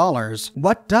 million?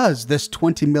 What does this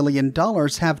 $20 million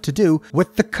have to do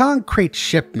with the concrete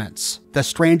shipments, the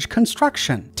strange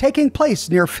construction taking place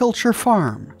near Filcher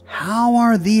Farm? How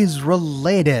are these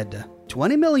related?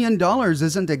 $20 million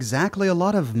isn't exactly a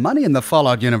lot of money in the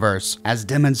Fallout universe, as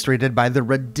demonstrated by the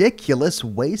ridiculous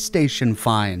way station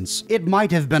fines. It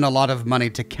might have been a lot of money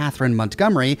to Catherine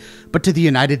Montgomery, but to the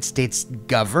United States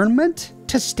government?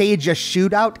 To stage a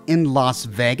shootout in Las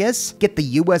Vegas, get the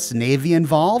U.S. Navy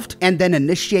involved, and then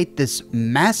initiate this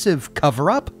massive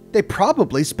cover-up? They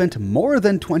probably spent more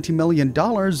than $20 million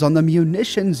on the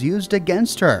munitions used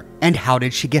against her. And how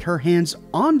did she get her hands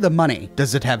on the money?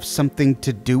 Does it have something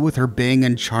to do with her being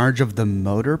in charge of the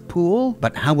motor pool?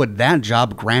 But how would that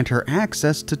job grant her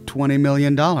access to $20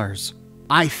 million?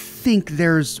 I think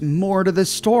there's more to this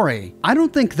story. I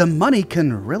don't think the money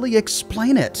can really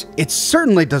explain it. It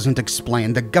certainly doesn't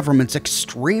explain the government's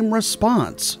extreme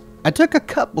response. I took a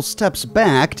couple steps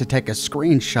back to take a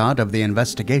screenshot of the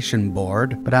investigation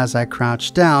board, but as I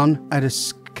crouched down, I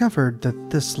discovered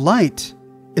that this light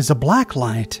is a black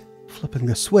light. Flipping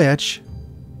the switch.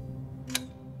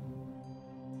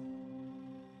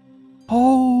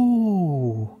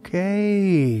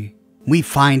 Okay. We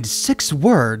find 6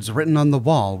 words written on the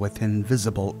wall with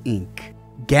invisible ink.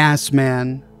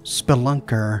 Gasman,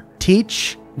 Spelunker,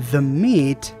 Teach, The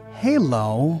Meat,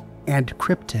 Halo, and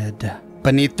Cryptid.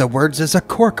 Beneath the words is a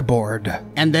corkboard.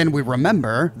 And then we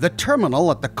remember the terminal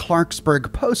at the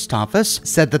Clarksburg post office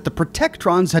said that the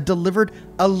Protectrons had delivered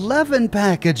 11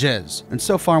 packages, and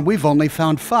so far we've only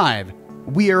found 5.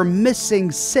 We are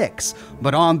missing 6,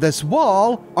 but on this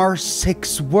wall are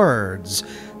 6 words.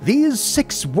 These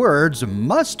 6 words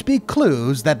must be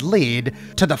clues that lead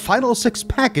to the final 6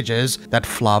 packages that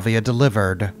Flavia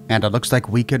delivered. And it looks like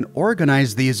we can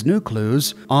organize these new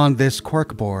clues on this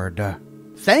corkboard.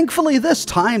 Thankfully, this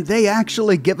time they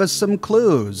actually give us some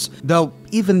clues, though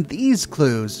even these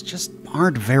clues just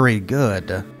aren't very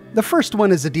good. The first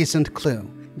one is a decent clue.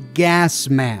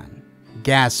 Gasman.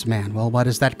 Gasman. Well, what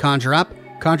does that conjure up?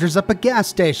 Conjures up a gas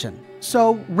station.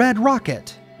 So, Red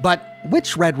Rocket. But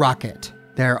which Red Rocket?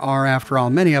 There are, after all,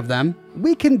 many of them.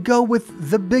 We can go with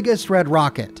the biggest Red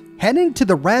Rocket. Heading to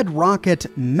the Red Rocket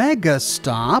Mega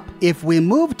Stop, if we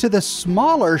move to the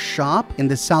smaller shop in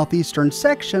the southeastern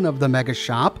section of the Mega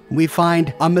Shop, we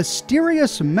find a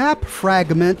mysterious map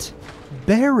fragment,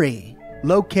 Barry,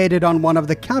 located on one of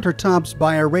the countertops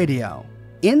by a radio.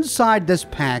 Inside this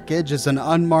package is an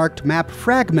unmarked map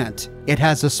fragment. It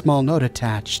has a small note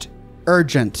attached.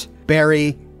 Urgent.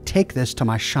 Barry, take this to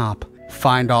my shop.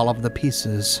 Find all of the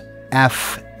pieces.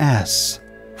 F.S.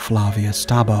 Flavia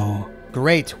Stabo.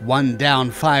 Great, 1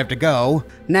 down, 5 to go.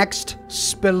 Next,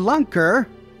 Spelunker.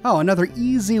 Oh, another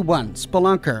easy one,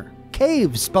 Spelunker.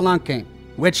 Cave spelunking.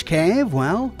 Which cave?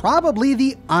 Well, probably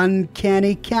the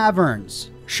Uncanny Caverns.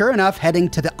 Sure enough, heading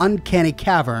to the Uncanny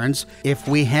Caverns, if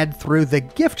we head through the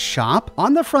gift shop,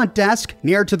 on the front desk,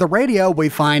 near to the radio, we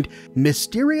find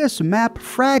mysterious map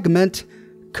fragment,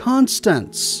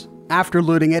 Constance. After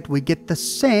looting it, we get the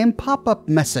same pop-up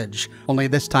message, only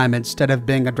this time instead of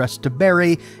being addressed to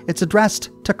Barry, it's addressed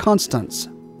to Constance.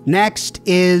 Next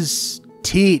is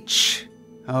Teach.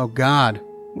 Oh God,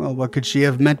 well, what could she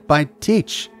have meant by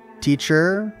teach?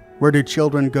 Teacher? Where do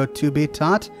children go to be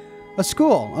taught? A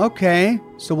school, okay,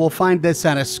 so we'll find this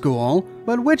at a school,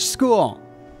 but which school?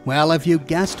 Well, if you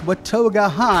guessed Watauga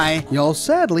High, you'll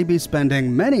sadly be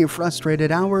spending many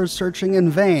frustrated hours searching in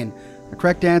vain. The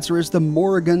correct answer is the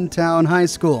Morgantown High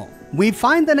School. We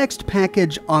find the next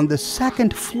package on the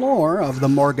second floor of the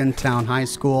Morgantown High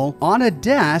School on a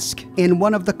desk in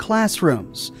one of the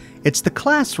classrooms. It's the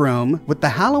classroom with the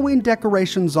Halloween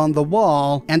decorations on the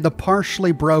wall and the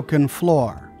partially broken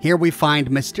floor. Here we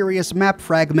find mysterious map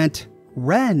fragment,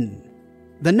 Wren.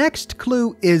 The next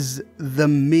clue is the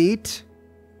meat.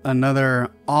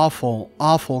 Another awful,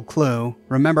 awful clue.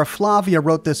 Remember, Flavia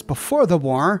wrote this before the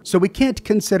war, so we can't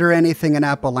consider anything in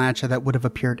Appalachia that would have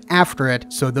appeared after it,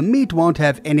 so the meat won't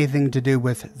have anything to do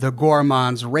with the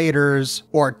Gormans Raiders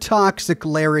or Toxic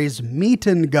Larry's Meat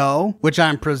and Go, which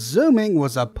I'm presuming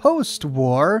was a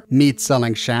post-war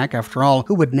meat-selling shack. After all,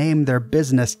 who would name their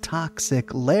business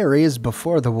Toxic Larry's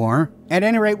before the war? At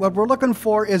any rate, what we're looking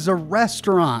for is a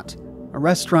restaurant. A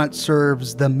restaurant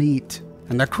serves the meat.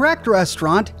 And the correct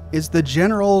restaurant is the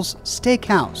General's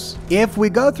Steakhouse. If we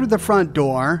go through the front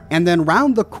door and then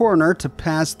round the corner to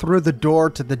pass through the door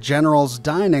to the General's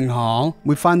Dining Hall,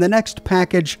 we find the next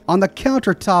package on the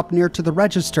countertop near to the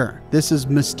register. This is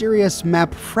mysterious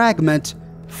map fragment,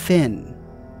 Finn.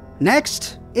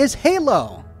 Next is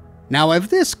Halo. Now, if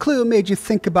this clue made you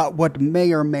think about what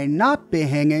may or may not be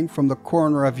hanging from the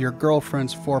corner of your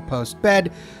girlfriend's four-post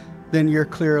bed, then you're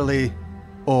clearly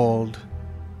old.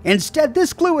 Instead,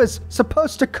 this clue is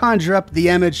supposed to conjure up the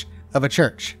image of a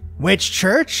church. Which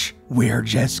church? We're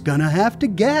just gonna have to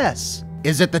guess.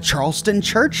 Is it the Charleston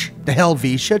Church? The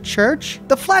Helvetia Church?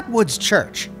 The Flatwoods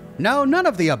Church? No, none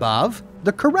of the above.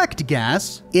 The correct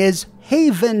guess is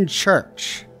Haven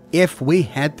Church. If we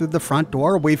head through the front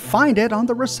door, we find it on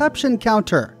the reception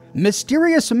counter.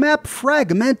 Mysterious map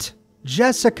fragment,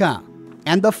 Jessica.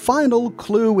 And the final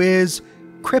clue is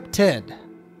cryptid.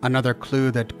 Another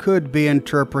clue that could be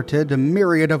interpreted a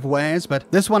myriad of ways,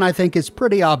 but this one I think is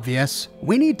pretty obvious.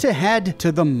 We need to head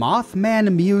to the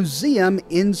Mothman Museum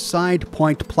inside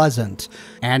Point Pleasant.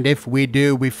 And if we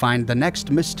do, we find the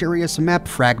next mysterious map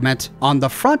fragment on the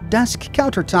front desk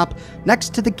countertop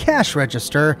next to the cash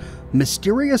register.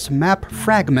 Mysterious map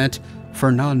fragment,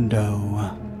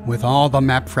 Fernando. With all the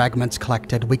map fragments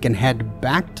collected, we can head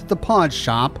back to the pawn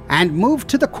shop and move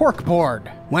to the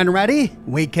corkboard. When ready,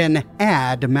 we can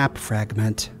add map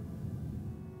fragment.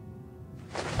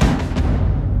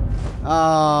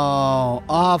 Oh,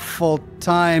 awful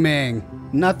timing.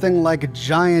 Nothing like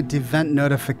giant event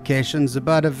notifications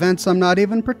about events I'm not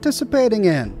even participating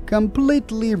in,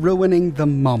 completely ruining the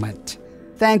moment.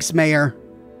 Thanks, Mayor.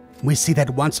 We see that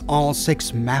once all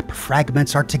 6 map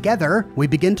fragments are together, we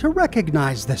begin to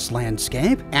recognize this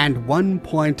landscape, and one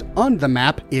point on the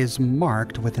map is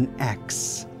marked with an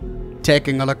X.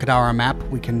 Taking a look at our map,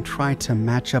 we can try to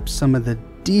match up some of the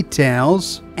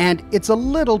details, and it's a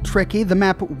little tricky. The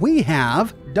map we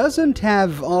have doesn't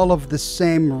have all of the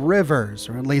same rivers,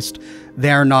 or at least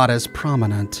they're not as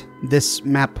prominent. This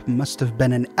map must have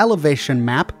been an elevation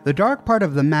map. The dark part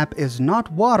of the map is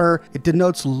not water, it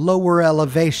denotes lower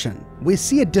elevation. We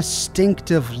see a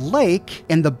distinctive lake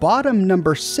in the bottom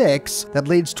number 6 that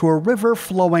leads to a river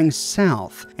flowing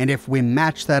south. And if we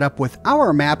match that up with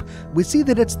our map, we see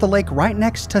that it's the lake right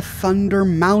next to Thunder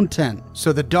Mountain.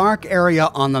 So the dark area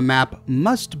on the map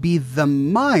must be the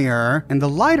mire, and the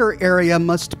lighter area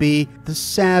must be the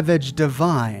Savage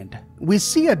Divide. we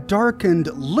see a darkened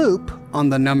loop on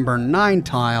the number 9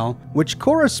 tile, which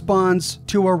corresponds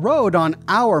to a road on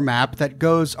our map that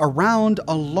goes around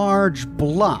a large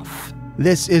bluff.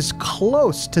 This is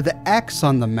close to the X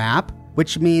on the map,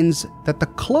 which means that the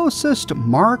closest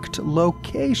marked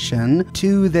location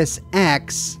to this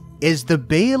X is the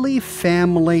Bailey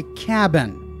family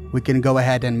cabin. We can go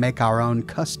ahead and make our own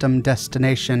custom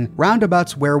destination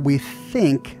roundabouts where we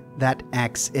think that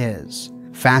X is.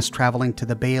 Fast traveling to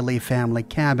the Bailey family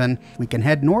cabin, we can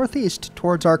head northeast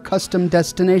towards our custom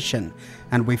destination,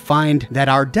 and we find that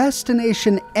our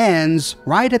destination ends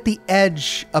right at the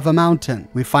edge of a mountain.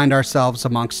 We find ourselves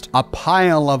amongst a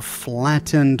pile of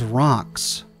flattened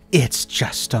rocks. It's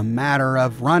just a matter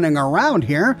of running around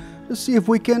here to see if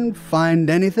we can find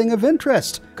anything of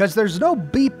interest, because there's no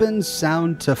beeping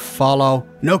sound to follow,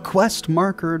 no quest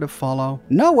marker to follow,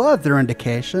 no other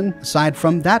indication aside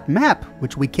from that map,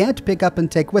 which we can't pick up and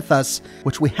take with us,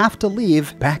 which we have to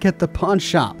leave back at the pawn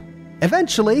shop.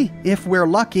 Eventually, if we're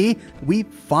lucky, we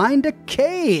find a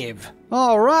cave.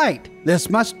 All right, this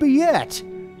must be it.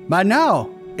 But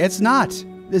no, it's not.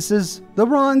 This is the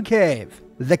wrong cave.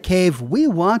 The cave we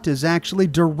want is actually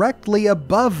directly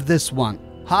above this one.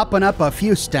 Hopping up a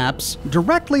few steps,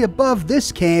 directly above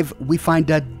this cave, we find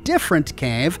a different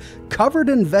cave covered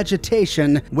in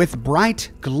vegetation with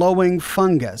bright, glowing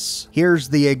fungus. Here's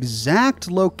the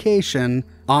exact location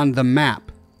on the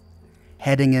map.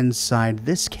 Heading inside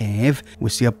this cave,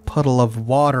 we see a puddle of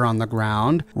water on the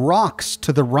ground, rocks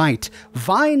to the right,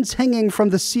 vines hanging from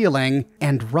the ceiling,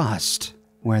 and rust.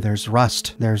 Where there's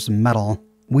rust, there's metal.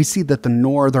 We see that the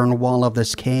northern wall of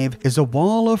this cave is a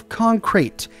wall of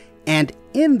concrete, and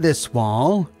in this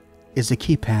wall is a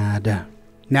keypad.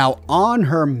 Now, on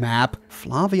her map,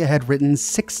 Flavia had written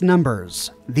 6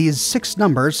 numbers. These 6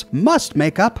 numbers must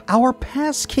make up our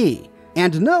passkey.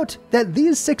 And note that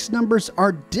these 6 numbers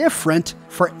are different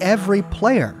for every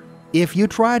player. If you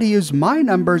try to use my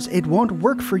numbers, it won't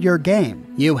work for your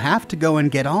game. You have to go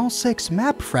and get all 6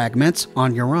 map fragments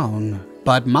on your own.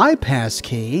 But my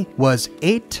passkey was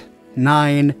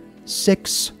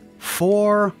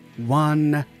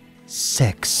 896416.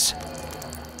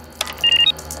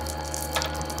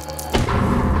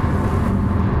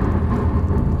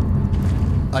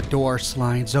 A door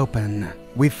slides open.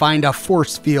 We find a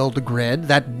force field grid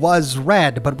that was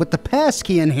red, but with the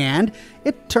passkey in hand,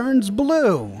 it turns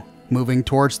blue. Moving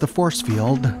towards the force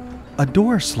field, a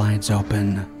door slides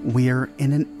open. We're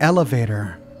in an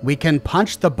elevator. We can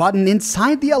punch the button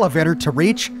inside the elevator to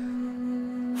reach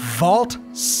Vault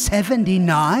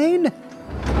 79?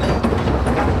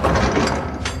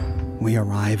 We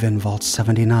arrive in Vault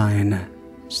 79.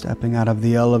 Stepping out of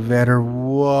the elevator,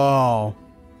 whoa.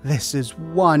 This is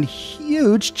one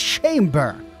huge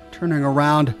chamber. Turning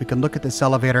around, we can look at this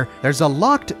elevator. There's a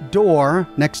locked door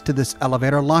next to this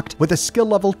elevator, locked with a skill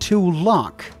level 2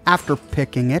 lock. After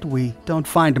picking it, we don't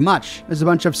find much. There's a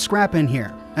bunch of scrap in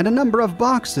here, and a number of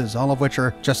boxes, all of which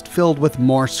are just filled with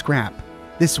more scrap.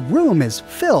 This room is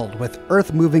filled with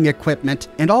earth-moving equipment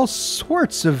and all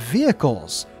sorts of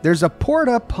vehicles. There's a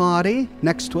porta-potty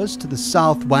next to us to the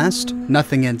southwest,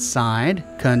 nothing inside.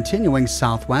 Continuing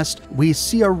southwest, we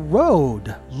see a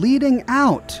road leading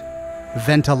out.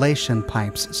 Ventilation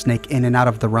pipes snake in and out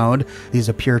of the road. These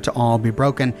appear to all be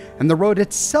broken, and the road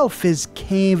itself is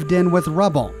caved in with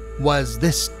rubble. Was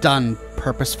this done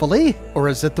purposefully, or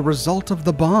is it the result of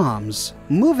the bombs?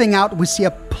 Moving out, we see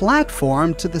a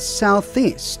platform to the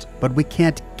southeast, but we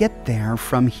can't get there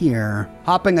from here.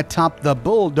 Hopping atop the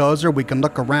bulldozer, we can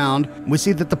look around. We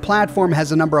see that the platform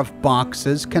has a number of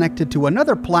boxes connected to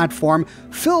another platform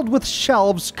filled with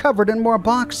shelves covered in more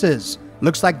boxes.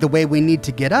 Looks like the way we need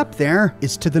to get up there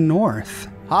is to the north.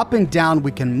 Hopping down,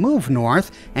 we can move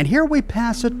north, and here we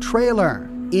pass a trailer.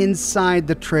 Inside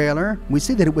the trailer, we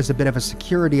see that it was a bit of a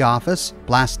security office,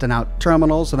 blasting out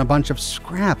terminals and a bunch of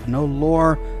scrap. No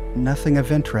lore, nothing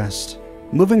of interest.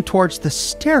 Moving towards the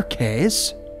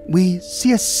staircase, we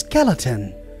see a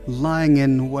skeleton lying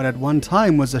in what at one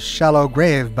time was a shallow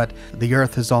grave, but the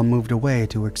earth has all moved away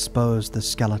to expose the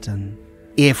skeleton.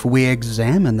 If we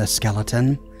examine the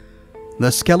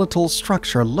skeletal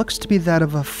structure looks to be that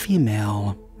of a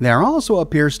female. There also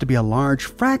appears to be a large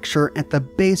fracture at the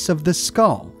base of the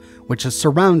skull, which is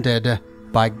surrounded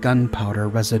by gunpowder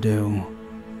residue.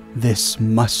 This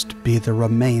must be the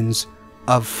remains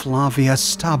of Flavia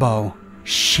Stabo.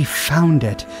 She found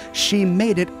it. She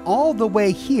made it all the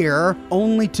way here,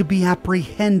 only to be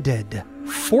apprehended,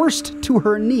 forced to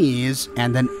her knees,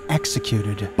 and then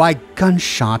executed by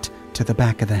gunshot to the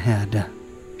back of the head.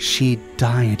 She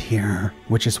died here,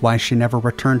 which is why she never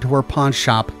returned to her pawn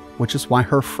shop, which is why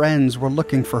her friends were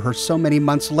looking for her so many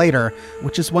months later,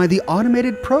 which is why the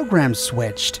automated program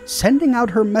switched, sending out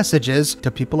her messages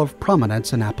to people of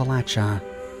prominence in Appalachia.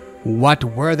 What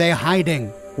were they hiding?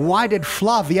 Why did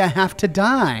Flavia have to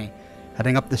die?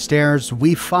 Heading up the stairs,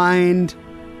 we find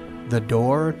the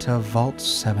door to Vault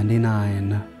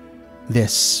 79.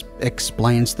 This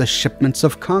explains the shipments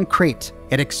of concrete.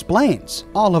 It explains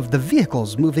all of the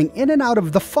vehicles moving in and out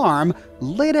of the farm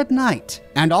late at night,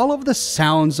 and all of the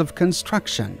sounds of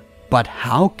construction. But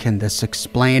how can this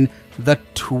explain the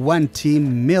 $20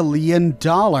 million?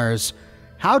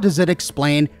 How does it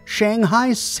explain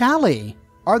Shanghai Sally?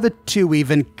 Are the two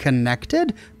even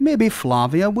connected? Maybe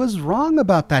Flavia was wrong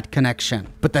about that connection.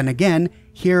 But then again,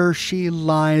 here she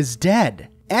lies dead,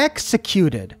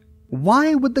 executed.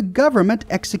 Why would the government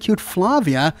execute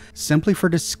Flavia simply for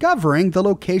discovering the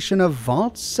location of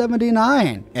Vault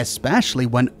 79, especially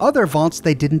when other vaults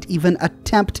they didn't even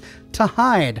attempt to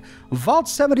hide? Vault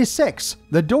 76,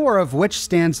 the door of which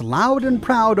stands loud and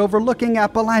proud overlooking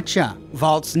Appalachia.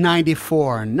 Vaults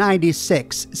 94,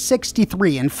 96,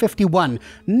 63, and 51,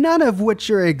 none of which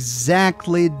are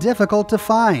exactly difficult to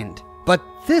find. But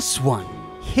this one,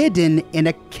 hidden in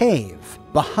a cave,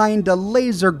 behind a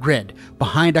laser grid,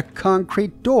 behind a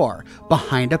concrete door,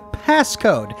 behind a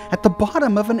passcode, at the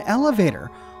bottom of an elevator.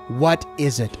 What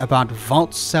is it about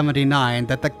Vault 79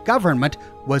 that the government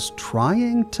was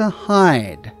trying to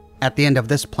hide? At the end of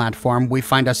this platform, we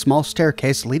find a small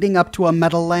staircase leading up to a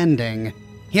metal landing.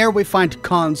 Here we find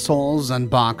consoles and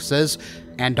boxes,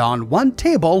 and on one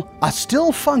table, a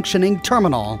still functioning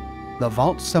terminal, the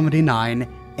Vault 79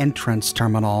 entrance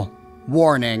terminal.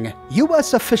 Warning,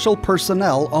 U.S. official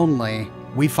personnel only.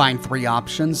 We find 3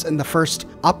 options in the first,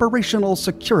 operational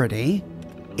security.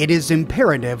 It is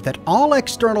imperative that all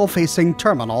external-facing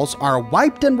terminals are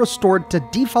wiped and restored to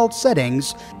default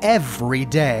settings every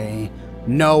day.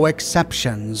 No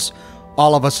exceptions.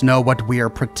 All of us know what we are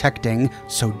protecting,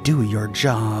 so do your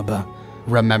job.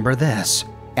 Remember this,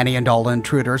 any and all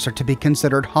intruders are to be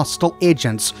considered hostile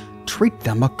agents. Treat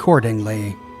them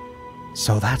accordingly.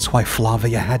 So that's why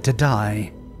Flavia had to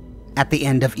die. At the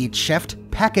end of each shift,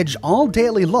 package all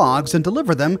daily logs and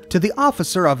deliver them to the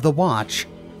officer of the watch.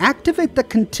 Activate the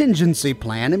contingency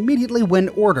plan immediately when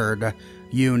ordered.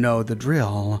 You know the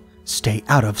drill. Stay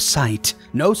out of sight.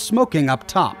 No smoking up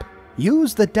top.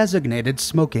 Use the designated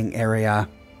smoking area.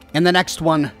 In the next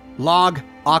one, log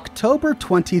October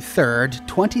 23rd,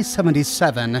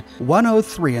 2077,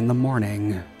 1:03 in the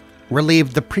morning.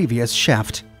 Relieved the previous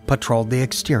shift. Patrolled the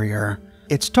exterior.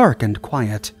 It's dark and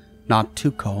quiet, not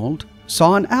too cold.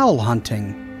 Saw an owl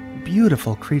hunting.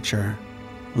 Beautiful creature.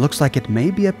 Looks like it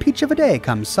may be a peach of a day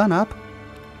come sunup.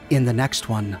 In the next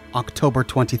one, October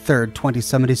 23rd,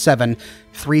 2077,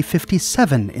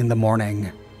 3:57 in the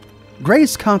morning.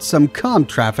 Grace caught some comm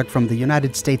traffic from the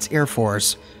United States Air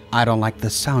Force. I don't like the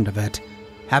sound of it.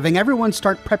 Having everyone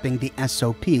start prepping the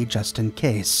SOP just in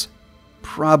case.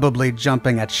 Probably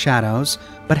jumping at shadows,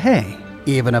 but hey,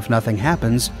 even if nothing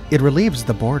happens, it relieves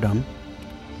the boredom.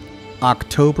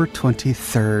 October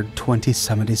 23rd,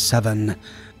 2077.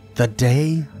 The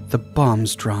day the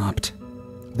bombs dropped.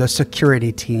 The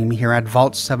security team here at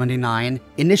Vault 79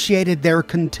 initiated their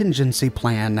contingency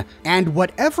plan, and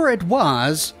whatever it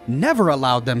was, never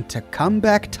allowed them to come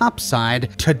back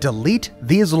topside to delete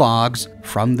these logs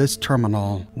from this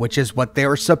terminal, which is what they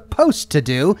were supposed to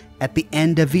do at the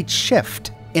end of each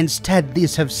shift. Instead,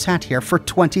 these have sat here for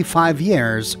 25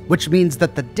 years, which means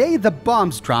that the day the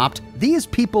bombs dropped, these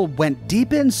people went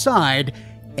deep inside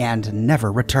and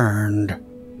never returned.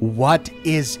 What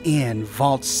is in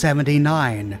Vault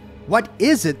 79? What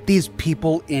is it these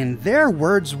people, in their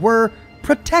words, were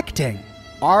protecting?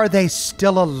 Are they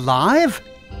still alive?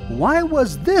 Why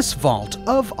was this vault,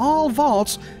 of all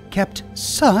vaults, kept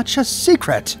such a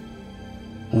secret?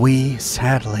 We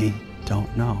sadly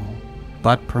don't know.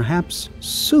 But perhaps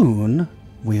soon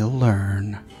we'll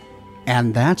learn.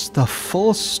 And that's the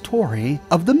full story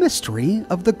of the mystery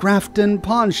of the Grafton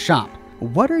pawn shop.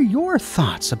 What are your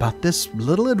thoughts about this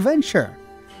little adventure?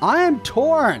 I am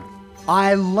torn.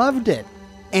 I loved it,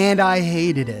 and I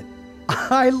hated it.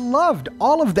 I loved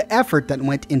all of the effort that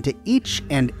went into each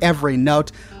and every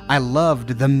note. I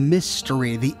loved the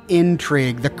mystery, the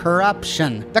intrigue, the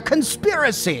corruption, the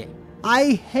conspiracy.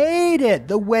 I hated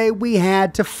the way we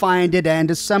had to find it and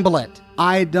assemble it.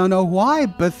 I don't know why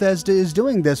Bethesda is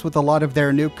doing this with a lot of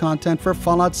their new content for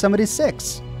Fallout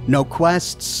 76. No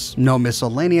quests, no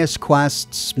miscellaneous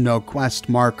quests, no quest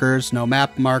markers, no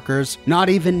map markers, not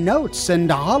even notes and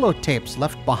holotapes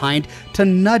left behind to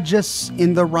nudge us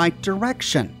in the right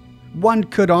direction. One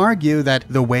could argue that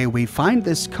the way we find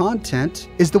this content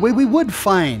is the way we would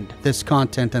find this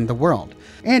content in the world.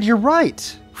 And you're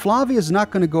right. Flavia is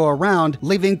not going to go around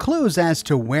leaving clues as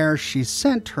to where she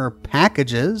sent her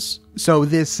packages. So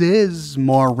this is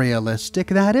more realistic.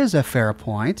 That is a fair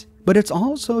point. But it's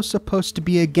also supposed to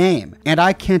be a game, and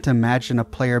I can't imagine a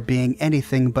player being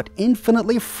anything but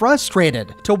infinitely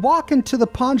frustrated to walk into the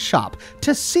pawn shop,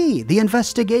 to see the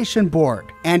investigation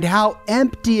board and how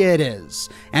empty it is,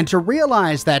 and to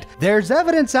realize that there's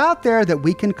evidence out there that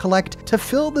we can collect to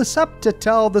fill this up to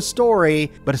tell the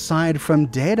story, but aside from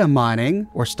data mining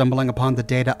or stumbling upon the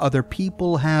data other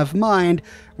people have mined,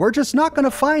 we're just not going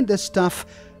to find this stuff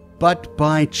but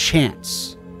by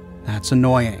chance. That's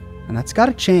annoying. And that's got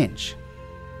to change.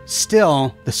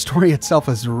 Still, the story itself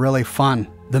is really fun.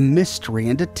 The mystery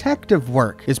and detective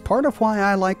work is part of why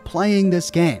I like playing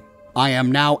this game. I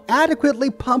am now adequately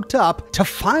pumped up to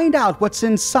find out what's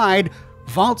inside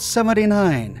Vault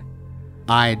 79.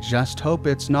 I just hope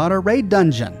it's not a raid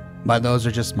dungeon. But those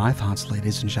are just my thoughts,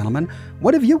 ladies and gentlemen.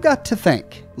 What have you got to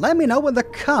think? Let me know in the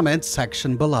comments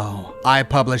section below. I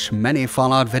publish many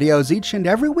Fallout videos each and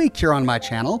every week here on my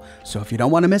channel, so if you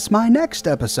don't want to miss my next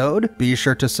episode, be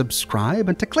sure to subscribe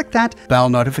and to click that bell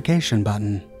notification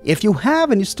button. If you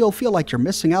have and you still feel like you're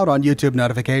missing out on YouTube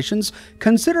notifications,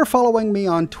 consider following me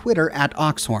on Twitter at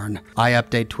Oxhorn. I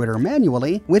update Twitter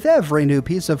manually with every new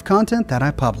piece of content that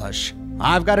I publish.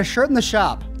 I've got a shirt in the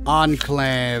shop.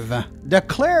 Enclave.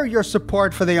 Declare your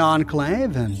support for the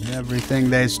Enclave and everything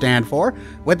they stand for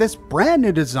with this brand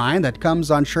new design that comes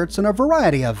on shirts in a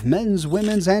variety of men's,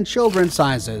 women's, and children's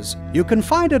sizes. You can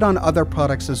find it on other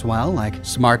products as well, like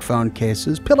smartphone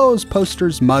cases, pillows,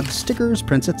 posters, mugs, stickers,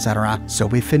 prints, etc. So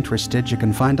if interested, you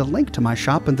can find a link to my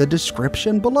shop in the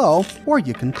description below, or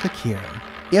you can click here.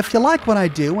 If you like what I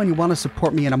do and you want to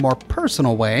support me in a more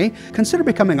personal way, consider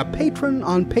becoming a patron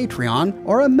on Patreon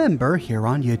or a member here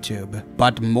on YouTube.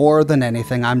 But more than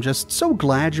anything, I'm just so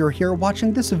glad you're here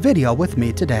watching this video with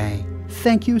me today.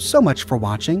 Thank you so much for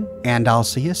watching, and I'll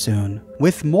see you soon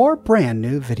with more brand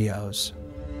new videos.